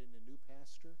 They brought in a new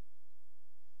pastor.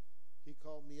 He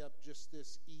called me up just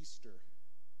this Easter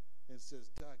and says,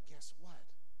 Doug, guess what?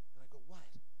 And I go, what?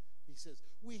 He says,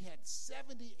 we had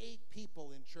 78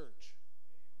 people in church.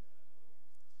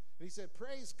 And he said,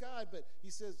 praise God, but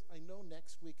he says, I know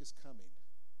next week is coming.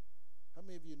 How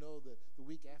many of you know that the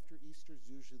week after Easter is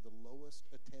usually the lowest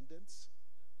attendance?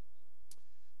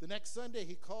 The next Sunday,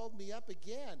 he called me up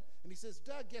again, and he says,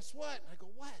 Doug, guess what? And I go,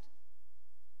 what?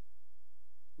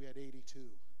 We had 82.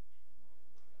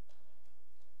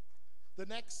 The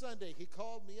next Sunday, he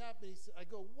called me up, and I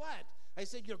go, what? I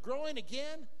said, you're growing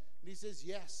again? And he says,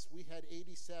 yes, we had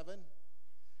 87.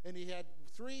 And he had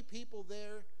 3 people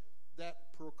there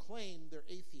that proclaimed they're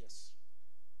atheists.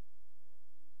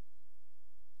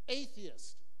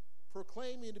 Atheists,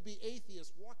 proclaiming to be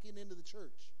atheists, walking into the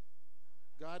church.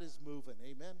 God is moving.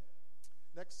 Amen.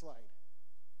 Next slide.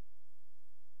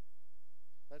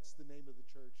 That's the name of the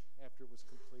church after it was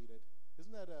completed.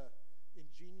 Isn't that an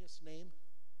ingenious name?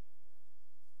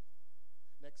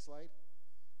 Next slide.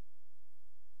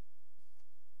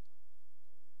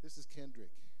 This is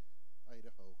Kendrick,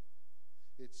 Idaho.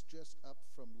 It's just up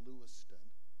from Lewiston.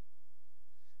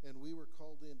 And we were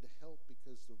called in to help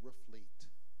because the roof leaked.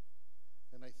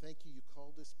 And I thank you, you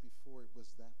called us before it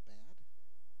was that bad.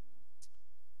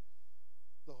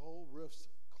 The whole roof's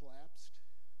collapsed.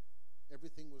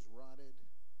 Everything was rotted.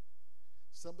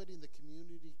 Somebody in the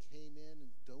community came in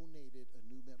and donated a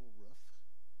new metal roof.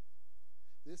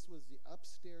 This was the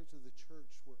upstairs of the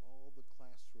church where all the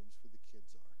classrooms for the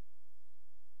kids are.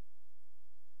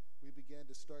 We began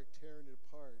to start tearing it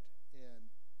apart, and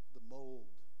the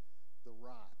mold, the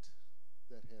rot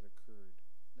that had occurred.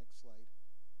 Next slide.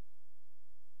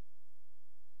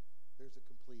 There's it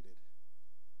completed.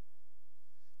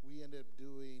 We ended up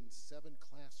doing 7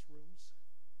 classrooms,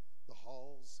 the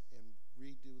halls, and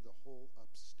redo the whole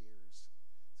upstairs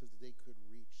so that they could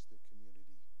reach their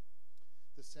community.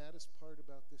 The saddest part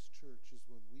about this church is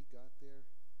when we got there,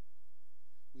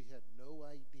 we had no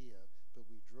idea, but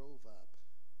we drove up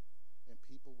and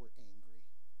people were angry.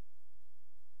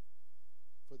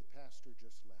 For the pastor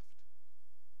just left.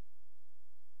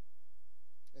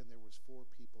 And there was 4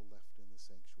 people left in the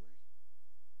sanctuary.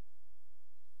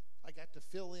 I got to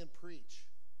fill in preach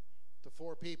to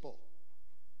 4 people.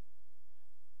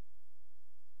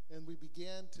 And we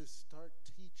began to start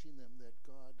teaching them that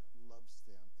God loves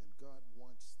them and God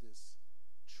wants this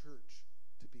church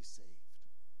to be saved.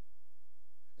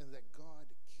 And that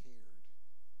God cared.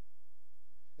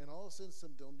 And all of a sudden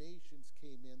some donations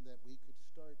came in that we could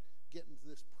start getting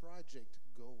this project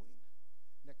going.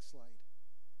 Next slide.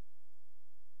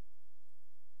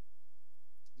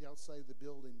 The outside of the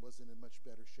building wasn't in much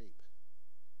better shape.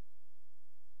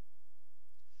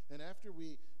 And after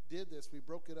we did this, we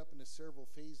broke it up into several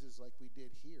phases like we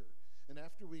did here. And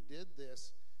after we did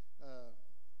this,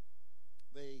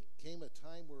 they came a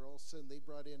time where all of a sudden they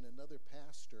brought in another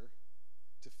pastor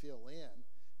to fill in.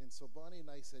 And so Bonnie and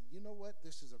I said, you know what,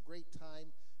 this is a great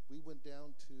time. We went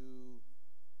down to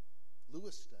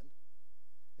Lewiston,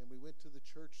 and we went to the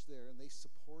church there, and they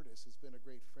support us. It's been a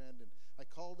great friend. And I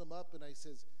called him up, and I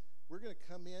says, we're going to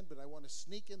come in, but I want to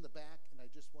sneak in the back, and I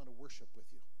just want to worship with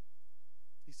you.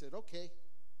 He said, okay.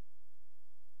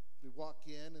 We walk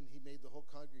in, and he made the whole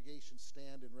congregation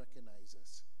stand and recognize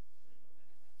us.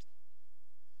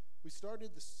 We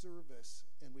started the service,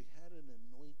 and we had an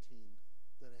anointing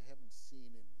that I haven't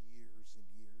seen in years and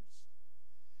years.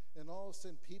 And all of a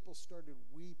sudden, people started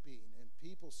weeping, and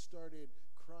people started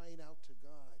crying out to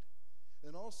God.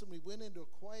 And all of a sudden we went into a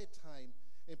quiet time,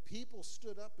 and people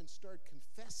stood up and started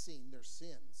confessing their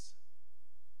sins.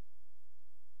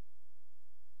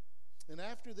 And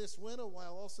after this went a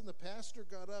while, all of a sudden the pastor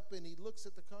got up and he looks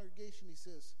at the congregation. He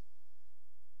says,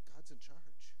 God's in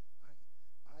charge.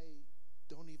 I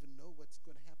don't even know what's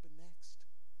going to happen next.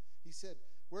 He said,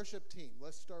 worship team,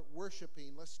 let's start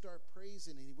worshiping. Let's start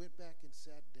praising. And he went back and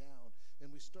sat down.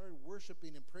 And we started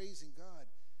worshiping and praising God.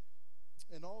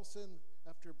 And all of a sudden,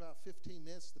 after about 15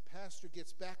 minutes, the pastor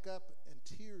gets back up and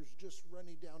tears just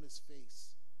running down his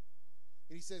face.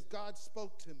 And he says, God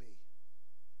spoke to me.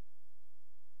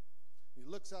 He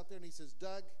looks out there and he says,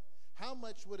 Doug, how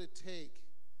much would it take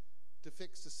to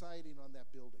fix the siding on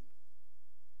that building?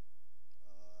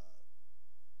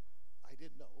 I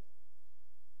didn't know.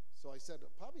 So I said,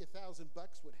 probably $1,000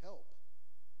 would help.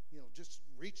 Just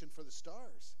reaching for the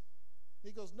stars.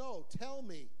 He goes, no, tell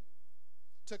me,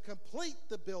 to complete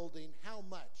the building, how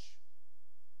much?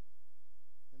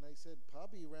 And I said,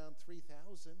 probably around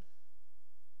 $3,000.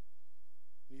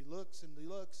 And he looks and he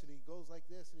looks and he goes like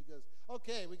this and he goes,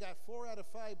 okay, we got 4 out of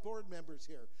 5 board members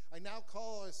here. I now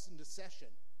call us into session.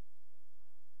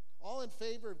 All in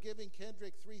favor of giving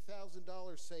Kendrick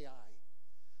 $3,000, say aye.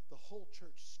 The whole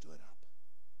church stood up.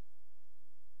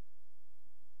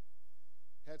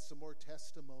 Had some more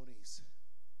testimonies.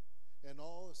 And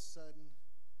all of a sudden,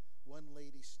 one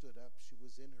lady stood up. She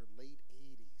was in her late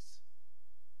 80s.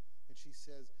 And she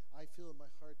says, I feel in my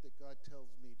heart that God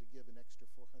tells me to give an extra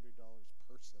 $400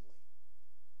 personally.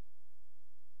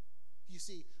 You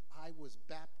see, I was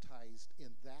baptized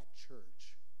in that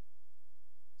church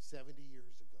 70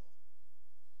 years ago.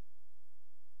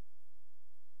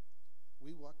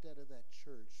 We walked out of that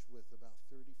church with about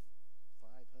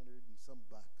 $3,500 and some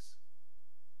bucks.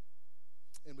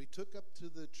 And we took up to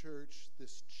the church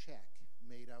this check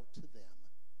made out to them.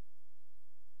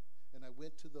 And I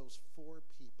went to those 4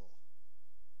 people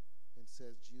and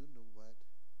says, do you know what?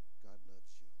 God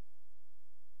loves you.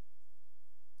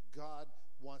 God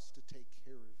wants to take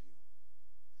care of you.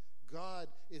 God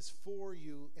is for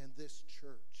you and this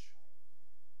church.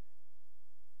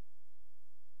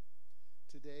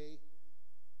 Today,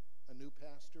 a new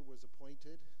pastor was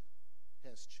appointed,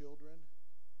 has children,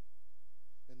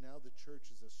 and now the church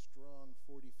is a strong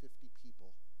 40, 50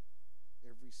 people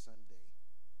every Sunday.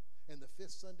 And the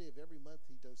 5th Sunday of every month,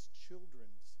 he does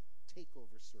children's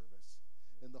takeover service.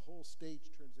 And the whole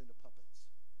stage turns into puppets.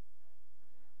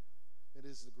 It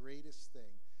is the greatest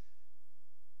thing.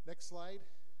 Next slide.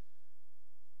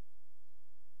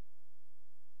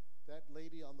 That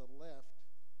lady on the left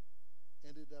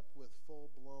ended up with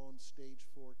full-blown stage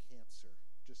 4 cancer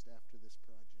just after this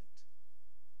project.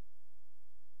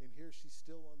 And here she's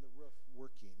still on the roof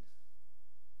working.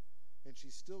 And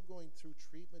she's still going through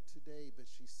treatment today, but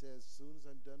she says, as soon as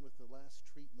I'm done with the last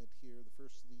treatment here, the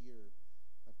first of the year,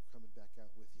 I'm coming back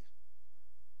out with you.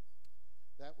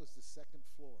 That was the 2nd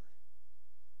floor.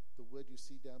 The wood you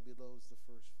see down below is the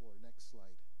 1st floor. Next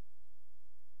slide.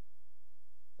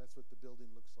 That's what the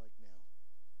building looks like now.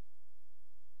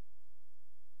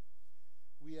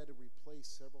 We had to replace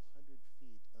several hundred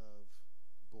feet of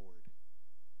board.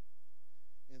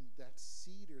 And that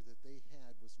cedar that they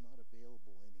had was not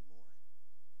available anymore.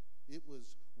 It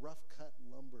was rough-cut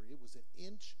lumber. It was 1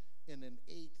 inch and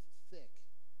 1/8 thick,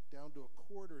 down to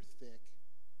 1/4 thick,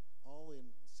 all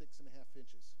in 6.5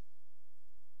 inches.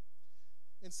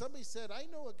 And somebody said, I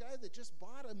know a guy that just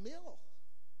bought a mill.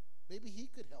 Maybe he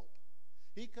could help.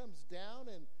 He comes down,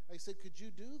 and I said, could you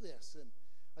do this? And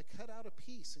I cut out a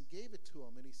piece and gave it to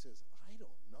him, and he says, I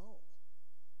don't know.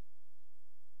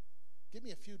 Give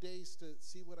me a few days to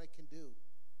see what I can do.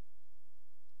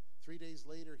 3 days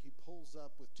later, he pulls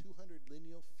up with 200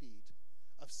 lineal feet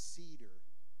of cedar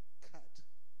cut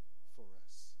for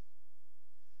us.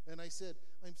 And I said,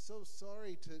 I'm so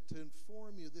sorry to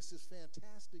inform you, this is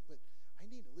fantastic, but I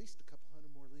need at least a couple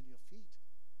hundred more lineal feet.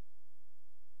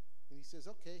 And he says,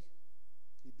 okay.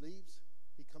 He leaves.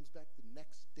 He comes back the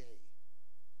next day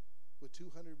with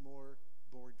 200 more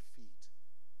board feet.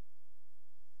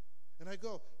 And I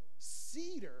go,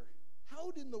 cedar?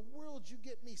 How in the world did you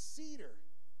get me cedar?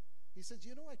 He says,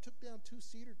 I took down 2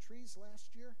 cedar trees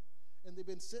last year, and they've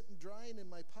been sitting drying in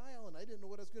my pile, and I didn't know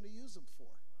what I was going to use them for.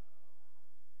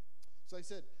 So I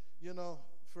said,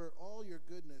 for all your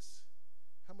goodness,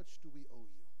 how much do we owe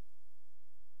you?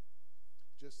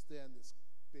 Just then, this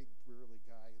big burly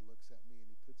guy looks at me, and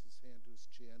he puts his hand to his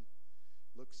chin,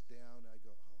 looks down, and I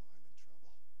go, oh, I'm in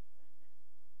trouble.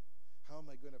 How am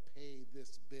I going to pay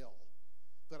this bill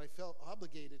that I felt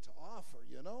obligated to offer,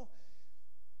 And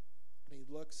he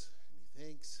looks, and he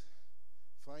thinks.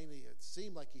 Finally, it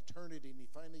seemed like eternity, and he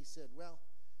finally said, well,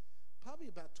 Probably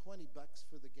about $20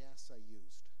 for the gas I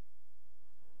used.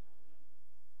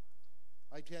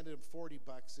 I handed him $40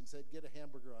 and said, get a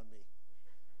hamburger on me.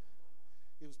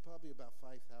 It was probably about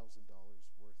 $5,000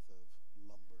 worth of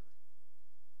lumber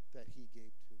that he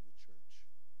gave to the church.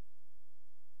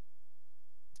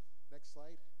 Next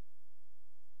slide.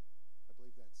 I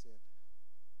believe that's it.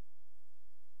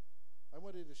 I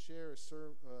wanted to share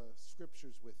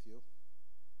scriptures with you,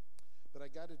 but I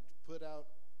got to put out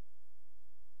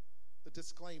a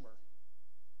disclaimer.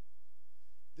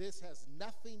 This has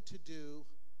nothing to do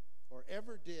or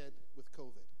ever did with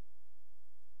COVID.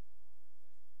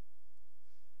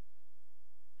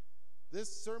 This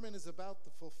sermon is about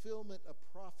the fulfillment of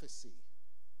prophecy.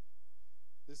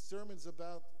 This sermon is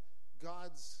about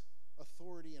God's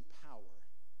authority and power.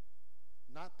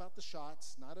 Not about the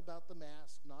shots, not about the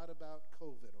mask, not about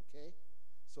COVID, okay?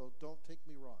 So don't take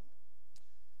me wrong.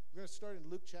 We're going to start in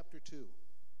Luke chapter 2.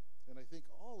 And I think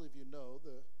all of you know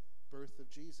the birth of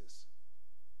Jesus.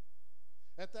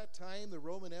 At that time, the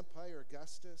Roman Empire,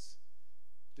 Augustus,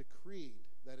 decreed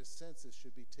that a census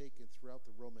should be taken throughout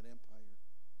the Roman Empire.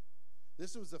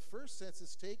 This was the first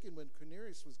census taken when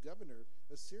Quirinius was governor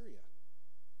of Syria.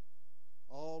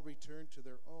 All returned to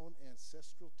their own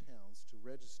ancestral towns to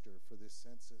register for this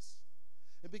census.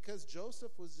 And because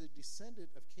Joseph was a descendant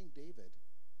of King David,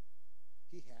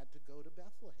 he had to go to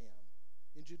Bethlehem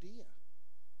in Judea,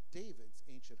 David's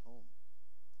ancient home.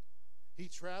 He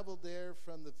traveled there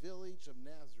from the village of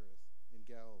Nazareth in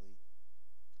Galilee.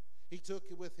 He took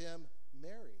with him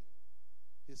Mary,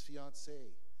 his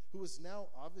fiancée, who was now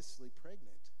obviously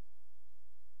pregnant.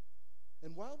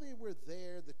 And while they were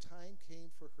there, the time came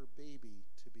for her baby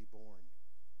to be born.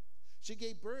 She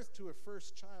gave birth to her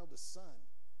first child, a son.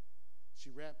 She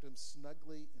wrapped him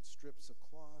snugly in strips of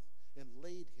cloth and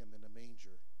laid him in a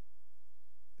manger,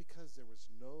 because there was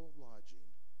no lodging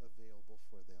available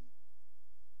for them.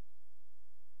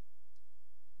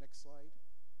 Next slide.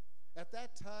 At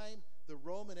that time, the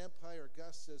Roman Empire,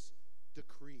 Augustus,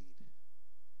 decreed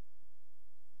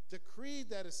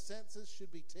that a census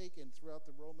should be taken throughout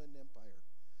the Roman Empire.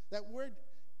 That word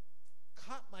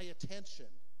caught my attention.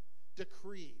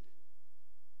 Decreed.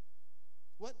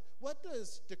 What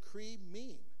does decree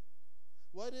mean?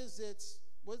 What is it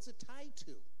tied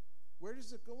to? Where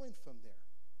is it going from there?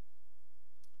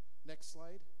 Next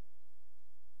slide.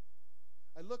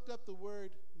 I looked up the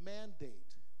word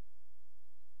mandate,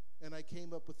 and I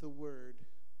came up with the word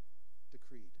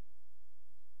decreed.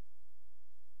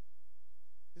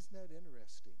 Isn't that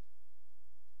interesting?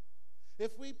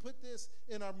 If we put this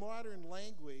in our modern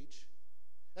language,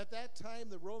 at that time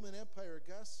the Roman Empire,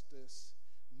 Augustus,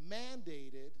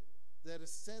 mandated that a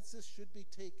census should be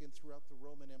taken throughout the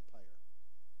Roman Empire.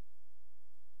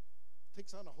 It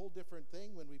takes on a whole different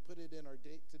thing when we put it in our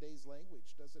today's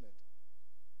language, doesn't it?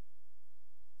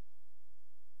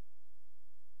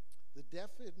 The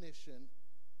definition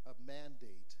of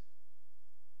mandate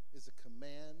is a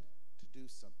command to do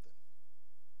something.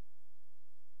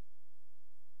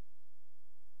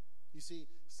 You see,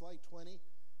 slide 20,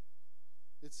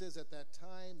 it says at that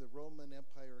time the Roman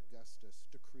Empire Augustus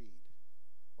decreed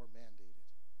or mandated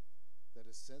that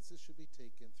a census should be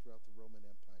taken throughout the Roman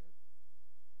Empire.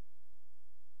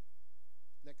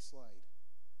 Next slide.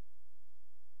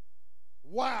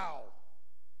 Wow!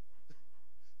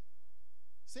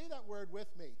 Say that word with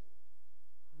me.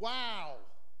 Wow!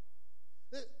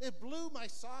 It blew my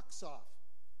socks off.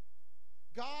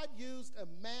 God used a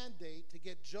mandate to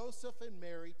get Joseph and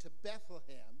Mary to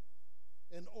Bethlehem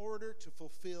in order to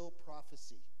fulfill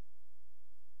prophecy.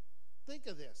 Think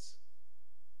of this.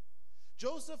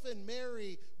 Joseph and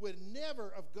Mary would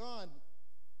never have gone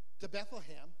to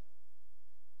Bethlehem.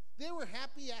 They were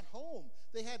happy at home.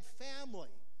 They had family.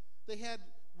 They had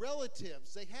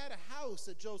relatives. They had a house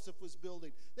that Joseph was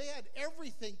building. They had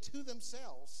everything to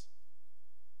themselves.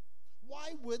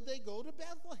 Why would they go to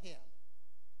Bethlehem?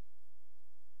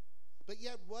 But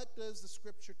yet, what does the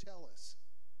scripture tell us?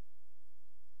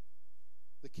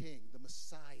 The king, the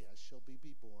Messiah, shall be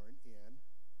born in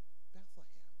Bethlehem.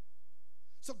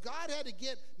 So God had to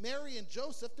get Mary and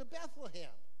Joseph to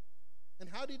Bethlehem. And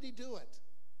how did he do it?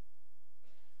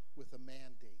 With a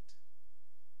mandate.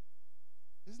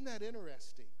 Isn't that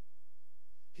interesting?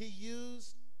 He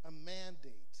used a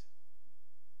mandate.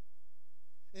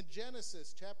 In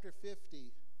Genesis chapter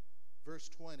 50, verse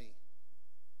 20,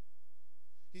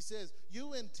 he says,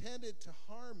 "You intended to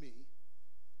harm me,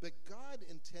 but God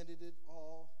intended it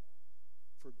all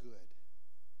for good.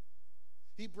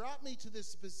 He brought me to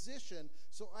this position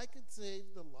so I could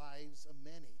save the lives of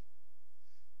many."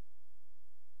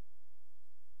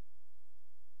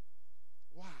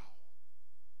 Wow.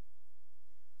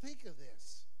 Think of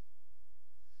this.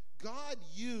 God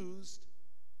used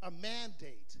a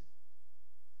mandate.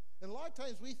 And a lot of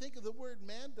times we think of the word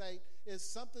mandate as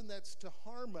something that's to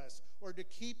harm us or to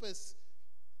keep us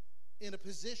in a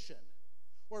position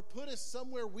or put us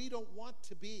somewhere we don't want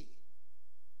to be.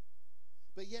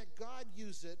 But yet God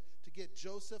used it to get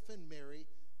Joseph and Mary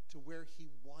to where he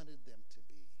wanted them to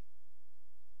be.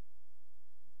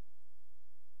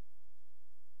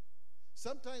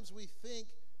 Sometimes we think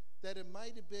that it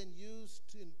might have been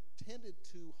intended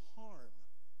to harm,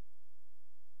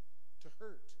 to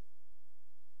hurt,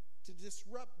 to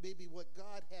disrupt maybe what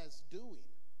God has doing.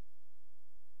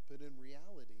 But in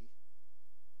reality,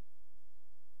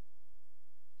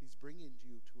 he's bringing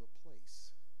you to a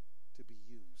place to be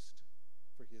used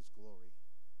for his glory.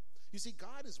 You see,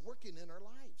 God is working in our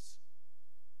lives.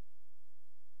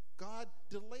 God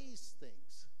delays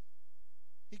things.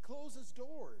 He closes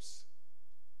doors.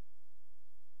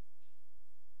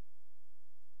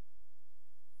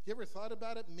 You ever thought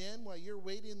about it, men, while you're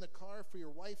waiting in the car for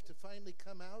your wife to finally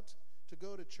come out to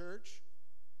go to church,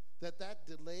 that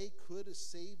delay could have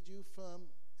saved you from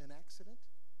an accident?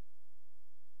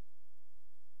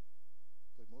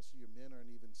 But most of your men aren't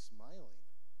even smiling.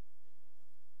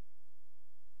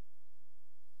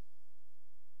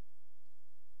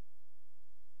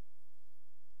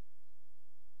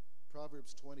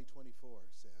 Proverbs 20:24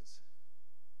 says,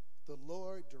 "The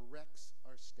Lord directs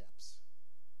our steps."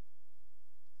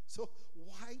 So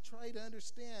why try to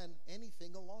understand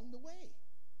anything along the way?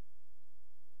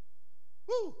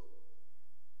 Woo!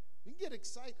 We can get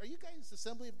excited. Are you guys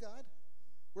Assembly of God?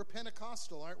 We're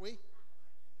Pentecostal, aren't we?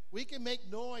 We can make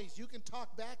noise. You can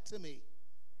talk back to me.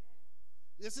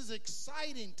 This is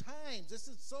exciting times. This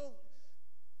is so,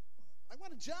 I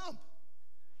want to jump.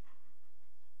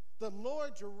 The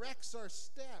Lord directs our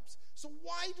steps. So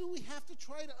why do we have to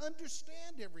try to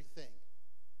understand everything?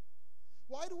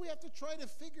 Why do we have to try to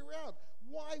figure out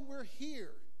why we're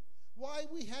here? Why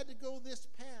we had to go this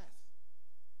path?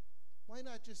 Why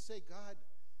not just say, God,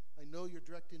 I know you're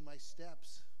directing my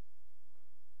steps.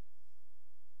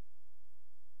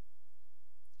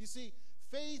 You see,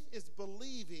 faith is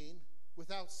believing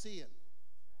without seeing.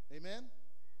 Amen?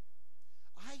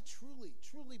 I truly,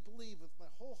 truly believe with my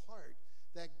whole heart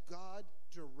that God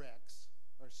directs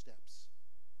our steps.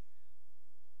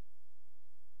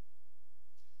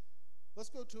 Let's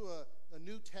go to a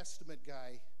New Testament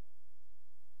guy,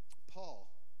 Paul.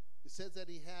 It says that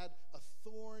he had a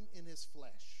thorn in his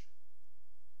flesh.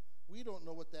 We don't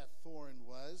know what that thorn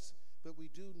was, but we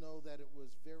do know that it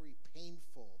was very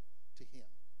painful to him.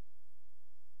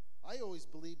 I always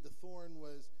believed the thorn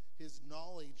was his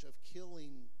knowledge of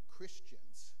killing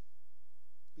Christians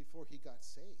before he got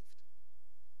saved.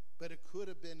 But it could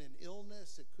have been an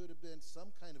illness. It could have been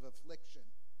some kind of affliction.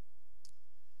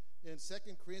 In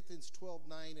 2 Corinthians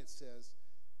 12:9 it says,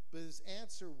 but his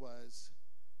answer was,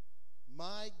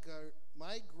 my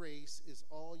grace is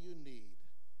all you need,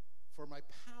 for my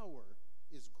power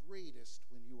is greatest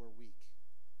when you are weak.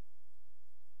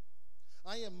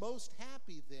 I am most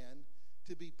happy then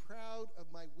to be proud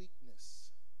of my weakness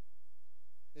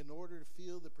in order to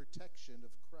feel the protection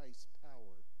of Christ's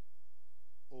power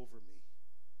over me.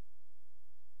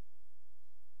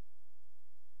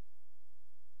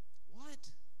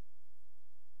 What?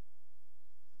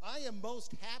 I am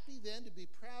most happy then to be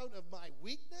proud of my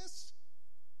weakness?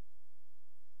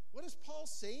 What is Paul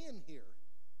saying here?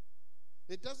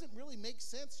 It doesn't really make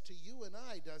sense to you and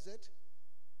I, does it?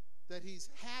 That he's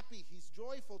happy, he's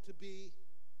joyful to be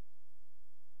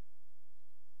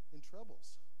in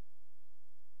troubles.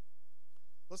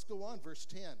 Let's go on, verse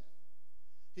 10.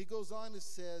 He goes on and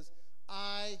says,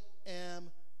 I am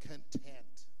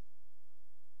content.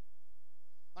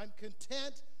 I'm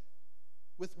content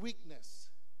with weakness.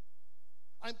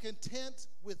 I'm content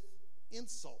with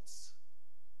insults.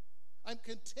 I'm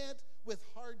content with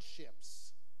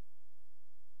hardships.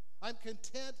 I'm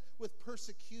content with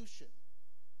persecution.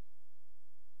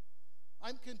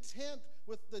 I'm content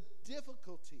with the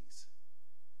difficulties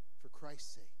for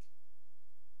Christ's sake.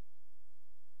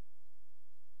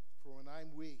 For when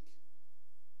I'm weak,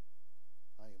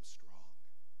 I am strong.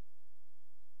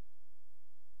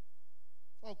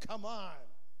 Oh, come on.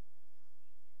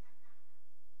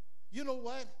 You know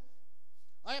what?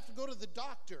 I have to go to the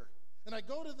doctor. And I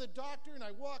go to the doctor and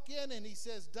I walk in and he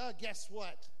says, Doug, guess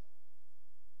what?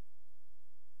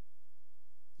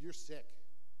 You're sick.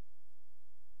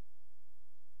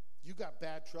 You got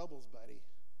bad troubles, buddy.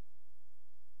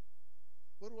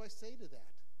 What do I say to that?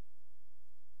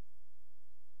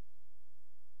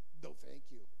 No, thank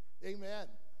you. Amen.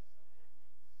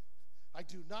 I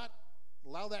do not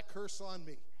allow that curse on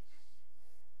me.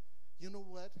 You know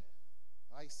what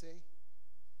I say?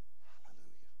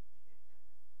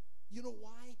 You know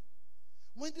why?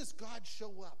 When does God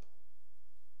show up?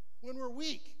 When we're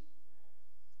weak.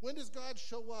 When does God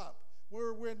show up?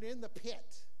 When we're in the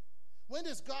pit. When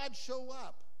does God show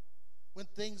up? When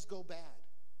things go bad.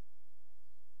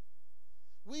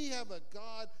 We have a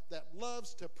God that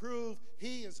loves to prove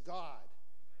He is God.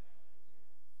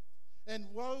 And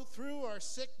through our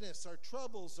sickness, our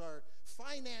troubles, our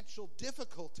financial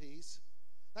difficulties,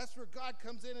 that's where God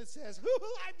comes in and says,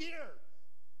 I'm here.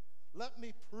 Let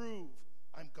me prove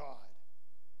I'm God.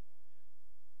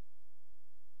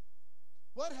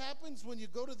 What happens when you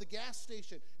go to the gas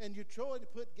station and you try to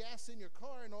put gas in your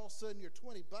car and all of a sudden your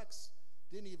 $20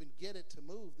 didn't even get it to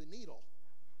move the needle?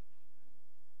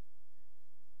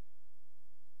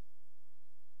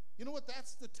 You know what?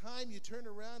 That's the time you turn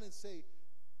around and say,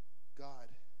 God,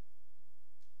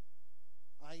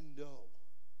 I know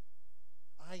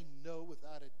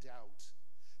without a doubt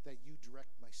that you direct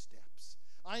my steps.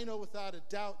 I know without a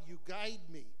doubt you guide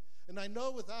me. And I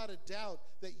know without a doubt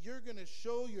that you're going to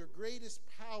show your greatest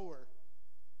power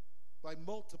by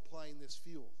multiplying this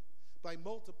fuel, by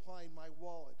multiplying my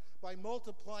wallet, by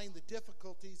multiplying the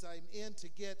difficulties I'm in to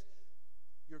get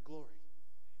your glory.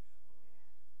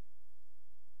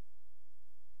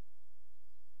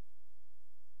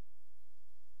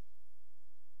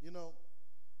 You know,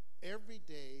 every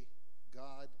day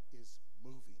God is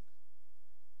moving,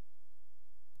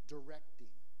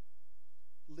 directing,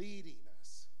 leading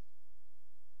us,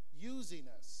 using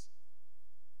us,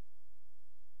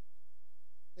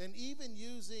 and even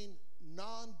using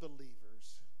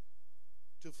non-believers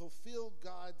to fulfill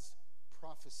God's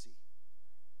prophecy.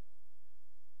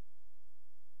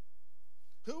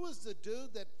 Who was the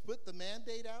dude that put the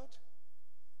mandate out?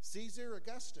 Caesar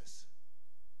Augustus.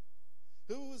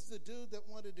 Who was the dude that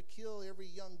wanted to kill every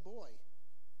young boy?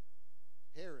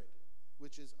 Herod,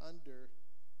 which is under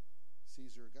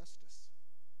Caesar Augustus.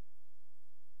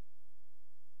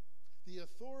 The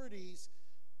authorities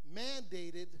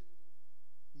mandated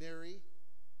Mary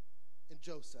and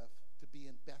Joseph to be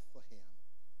in Bethlehem.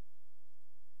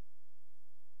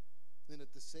 Then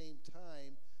at the same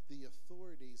time, the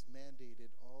authorities mandated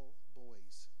all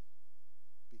boys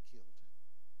be killed.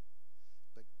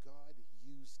 But God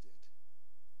used it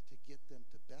to get them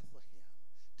to Bethlehem,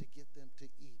 to get them to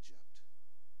Egypt.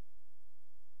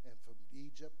 And from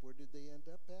Egypt, where did they end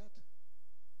up at?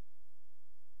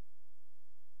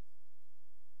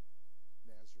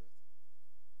 Nazareth.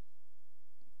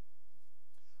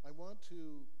 I want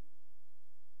to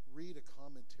read a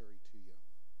commentary to you,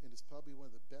 and it's probably one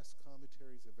of the best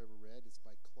commentaries I've ever read. It's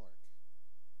by Clark.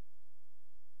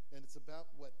 And it's about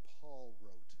what Paul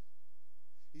wrote.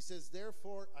 He says,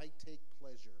 "Therefore I take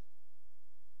pleasure.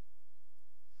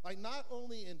 I not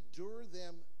only endure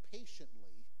them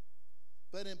patiently,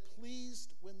 but am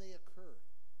pleased when they occur."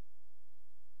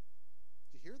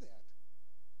 Do you hear that?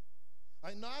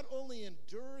 I not only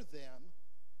endure them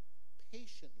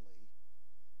patiently,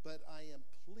 but I am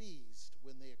pleased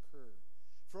when they occur.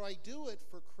 For I do it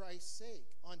for Christ's sake,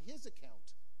 on his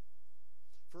account.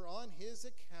 For on his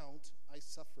account I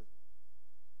suffer.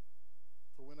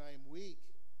 For when I am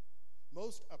weak,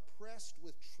 most oppressed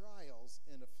with trials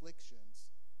and afflictions,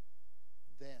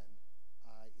 then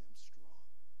I am strong,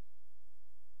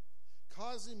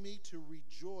 causing me to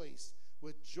rejoice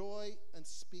with joy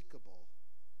unspeakable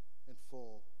and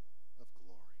full of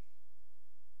glory.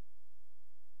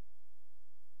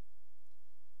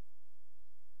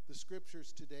 The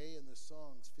scriptures today and the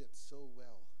songs fit so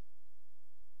well.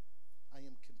 I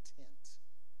am content.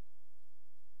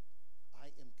 I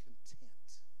am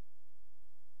content.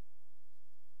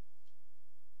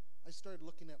 I started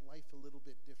looking at life a little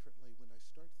bit differently when I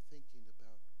start thinking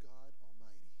about God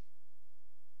Almighty,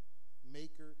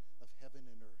 maker of heaven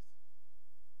and earth.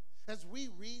 As we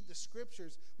read the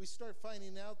scriptures, we start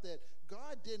finding out that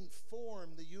God didn't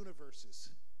form the universes.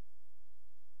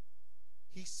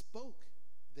 He spoke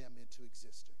them into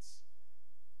existence.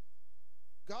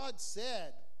 God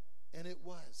said, and it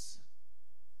was.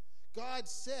 God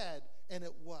said, and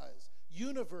it was.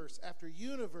 Universe after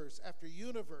universe after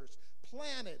universe,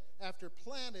 planet after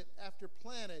planet after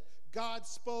planet, God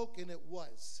spoke and it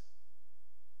was.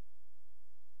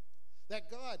 That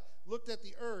God looked at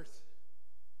the earth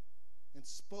and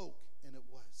spoke and it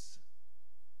was.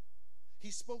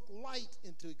 He spoke light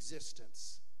into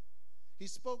existence. He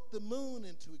spoke the moon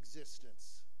into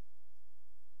existence.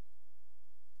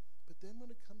 But then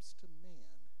when it comes to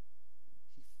man,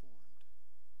 he formed.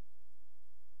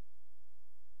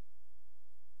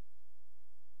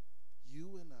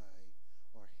 You and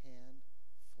I are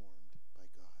hand-formed by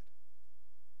God.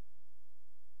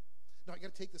 Now, I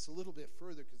got to take this a little bit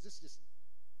further because this just,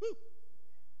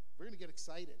 we're going to get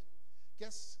excited.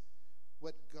 Guess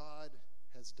what God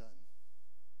has done?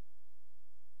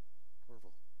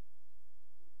 Orville.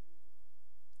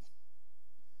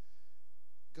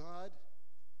 God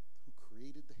who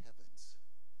created the heavens,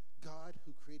 God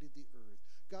who created the earth,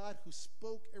 God who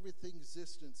spoke everything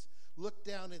existence, looked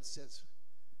down and says,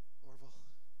 Orville,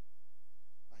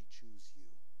 I choose you.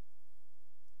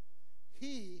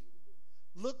 He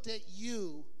looked at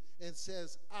you and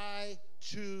says, I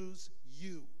choose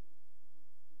you.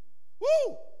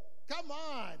 Woo! Come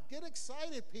on, get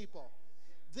excited, people.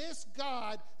 This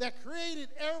God that created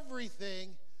everything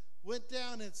went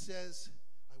down and says,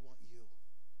 I want you.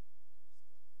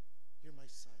 You're my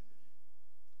son.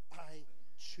 I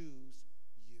choose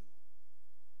you.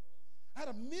 Out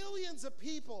of millions of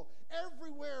people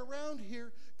everywhere around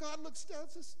here, God looks down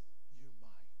and says, you're mine.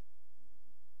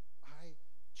 I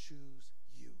choose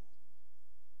you.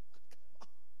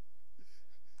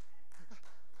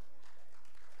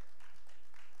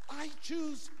 I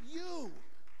choose you.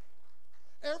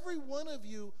 Every one of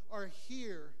you are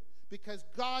here because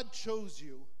God chose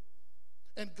you,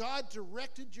 and God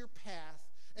directed your path,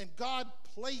 and God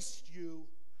placed you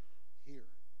here.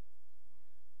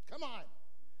 Come on.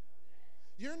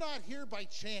 You're not here by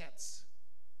chance.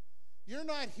 You're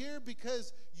not here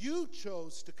because you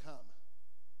chose to come.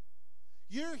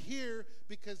 You're here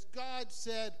because God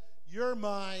said, you're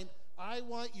mine, I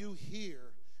want you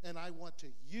here, and I want to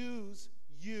use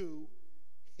you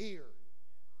here.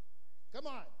 Come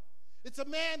on. It's a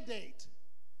mandate.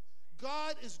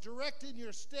 God is directing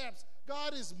your steps.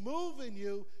 God is moving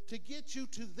you to get you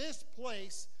to this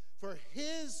place for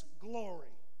His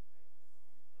glory.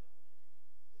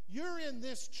 You're in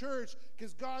this church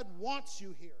because God wants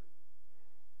you here.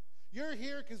 You're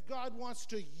here because God wants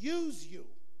to use you.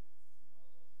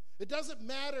 It doesn't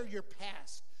matter your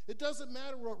past. It doesn't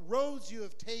matter what roads you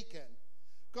have taken.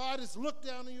 God has looked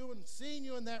down on you and seen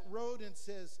you in that road and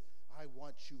says, I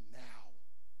want you now.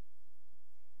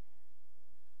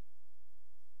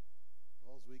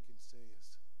 All we can say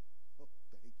is, oh,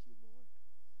 thank you, Lord.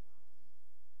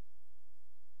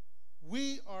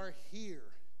 We are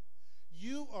here.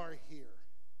 You are here.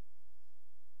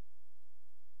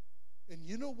 And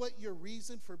you know what your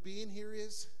reason for being here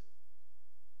is?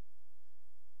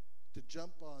 To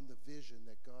jump on the vision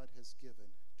that God has given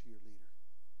to your leader.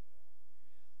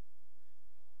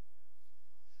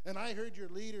 And I heard your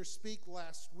leader speak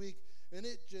last week, and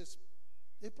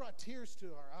it brought tears to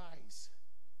our eyes.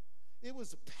 It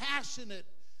was a passionate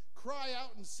cry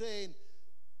out and saying,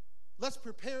 let's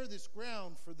prepare this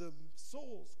ground for the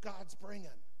souls God's bringing.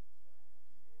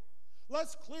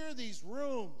 Let's clear these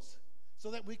rooms so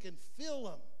that we can fill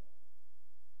them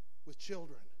with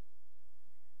children.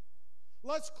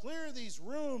 Let's clear these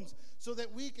rooms so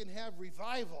that we can have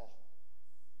revival.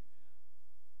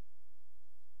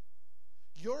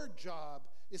 Your job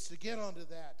is to get onto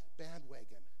that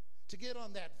bandwagon, to get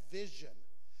on that vision,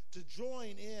 to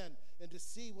join in and to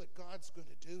see what God's going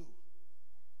to do.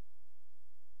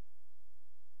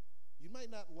 You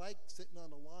might not like sitting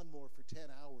on a lawnmower for 10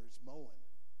 hours mowing.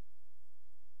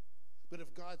 But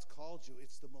if God's called you,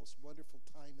 it's the most wonderful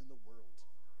time in the world.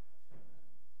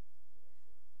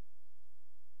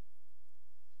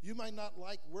 You might not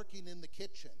like working in the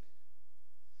kitchen,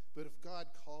 but if God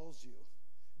calls you,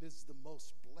 it is the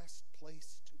most blessed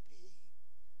place to be.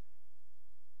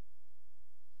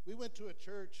 We went to a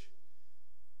church,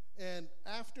 and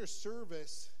after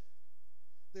service,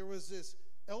 there was this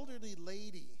elderly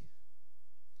lady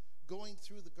going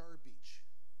through the garbage.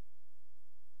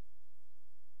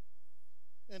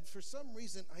 And for some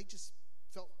reason, I just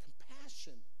felt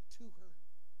compassion to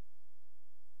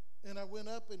her. And I went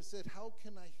up and said, how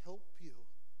can I help you?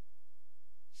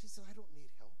 She said, I don't need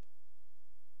help.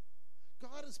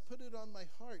 God has put it on my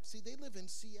heart. See, they live in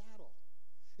Seattle.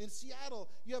 In Seattle,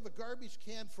 you have a garbage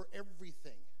can for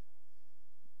everything.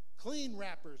 Clean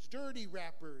wrappers, dirty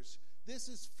wrappers. This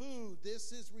is food.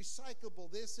 This is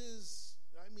recyclable. This is,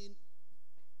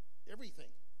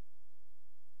 everything.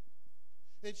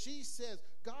 And she says,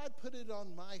 God put it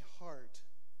on my heart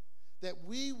that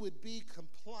we would be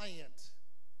compliant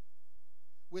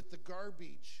with the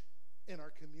garbage in our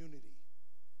community.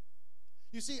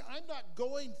 You see, I'm not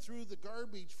going through the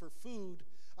garbage for food.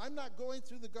 I'm not going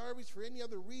through the garbage for any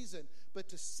other reason but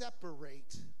to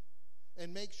separate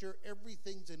and make sure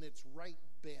everything's in its right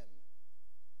bin.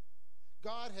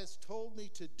 God has told me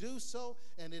to do so,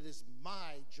 and it is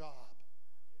my job.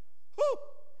 Whew!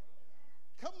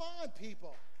 Come on,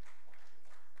 people.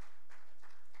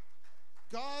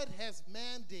 God has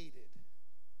mandated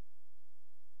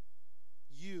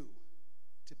you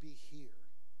to be here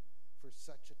for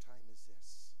such a time as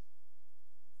this.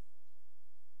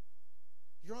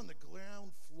 You're on the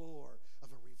ground floor of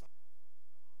a revival.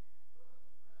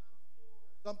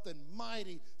 Something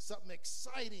mighty, something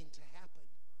exciting to happen.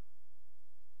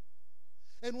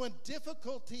 And when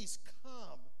difficulties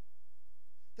come,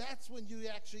 that's when you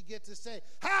actually get to say,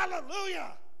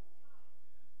 hallelujah!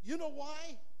 You know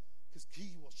why? Because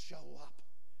he will show up.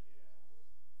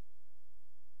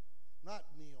 Not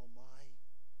me, oh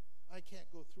my. I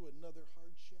can't go through another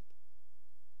hardship.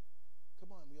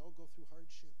 Come on, we all go through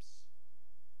hardships.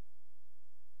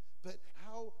 But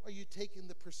how are you taking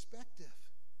the perspective?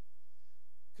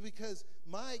 Because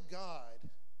my God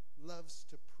loves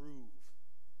to prove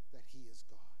that he is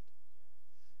God.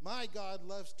 My God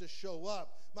loves to show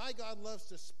up. My God loves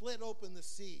to split open the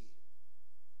sea.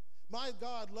 My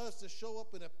God loves to show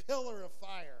up in a pillar of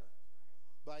fire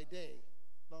by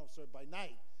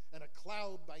night, and a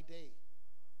cloud by day.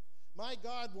 My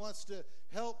God wants to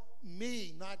help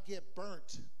me not get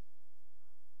burnt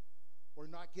or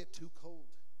not get too cold.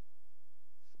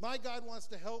 My God wants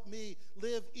to help me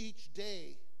live each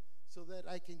day so that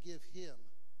I can give him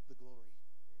the glory.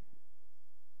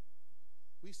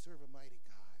 We serve a mighty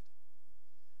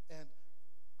God. And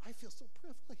I feel so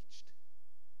privileged.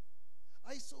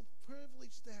 I'm so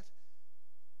privileged that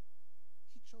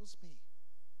he chose me.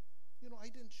 You know, I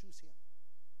didn't choose him.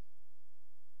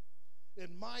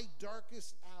 In my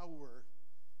darkest hour,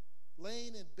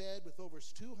 laying in bed with over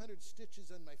 200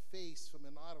 stitches on my face from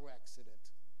an auto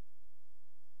accident,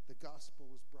 the gospel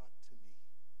was brought to me.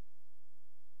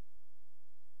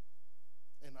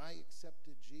 And I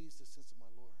accepted Jesus as my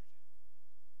Lord.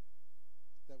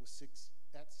 That was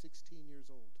at 16 years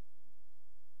old.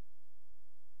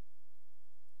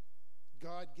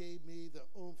 God gave me the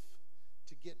oomph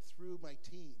to get through my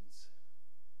teens,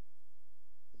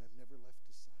 and I've never left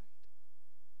his side.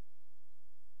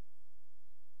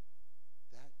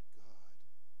 That God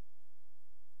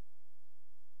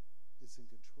is in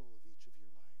control of each of your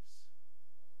lives.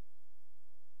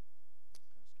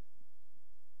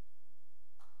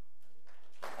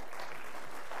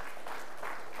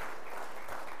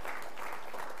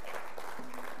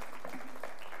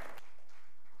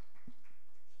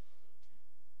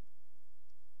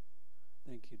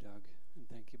 Thank you, Doug, and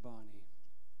thank you, Bonnie.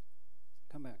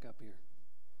 Come back up here.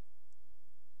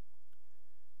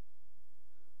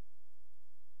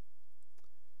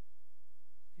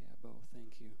 Yeah, Bo,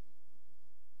 thank you.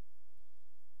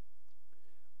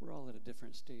 We're all at a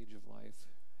different stage of life.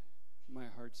 My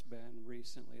heart's been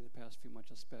recently, the past few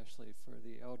months especially, for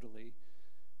the elderly,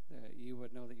 that you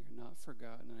would know that you're not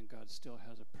forgotten and God still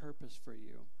has a purpose for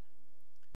you.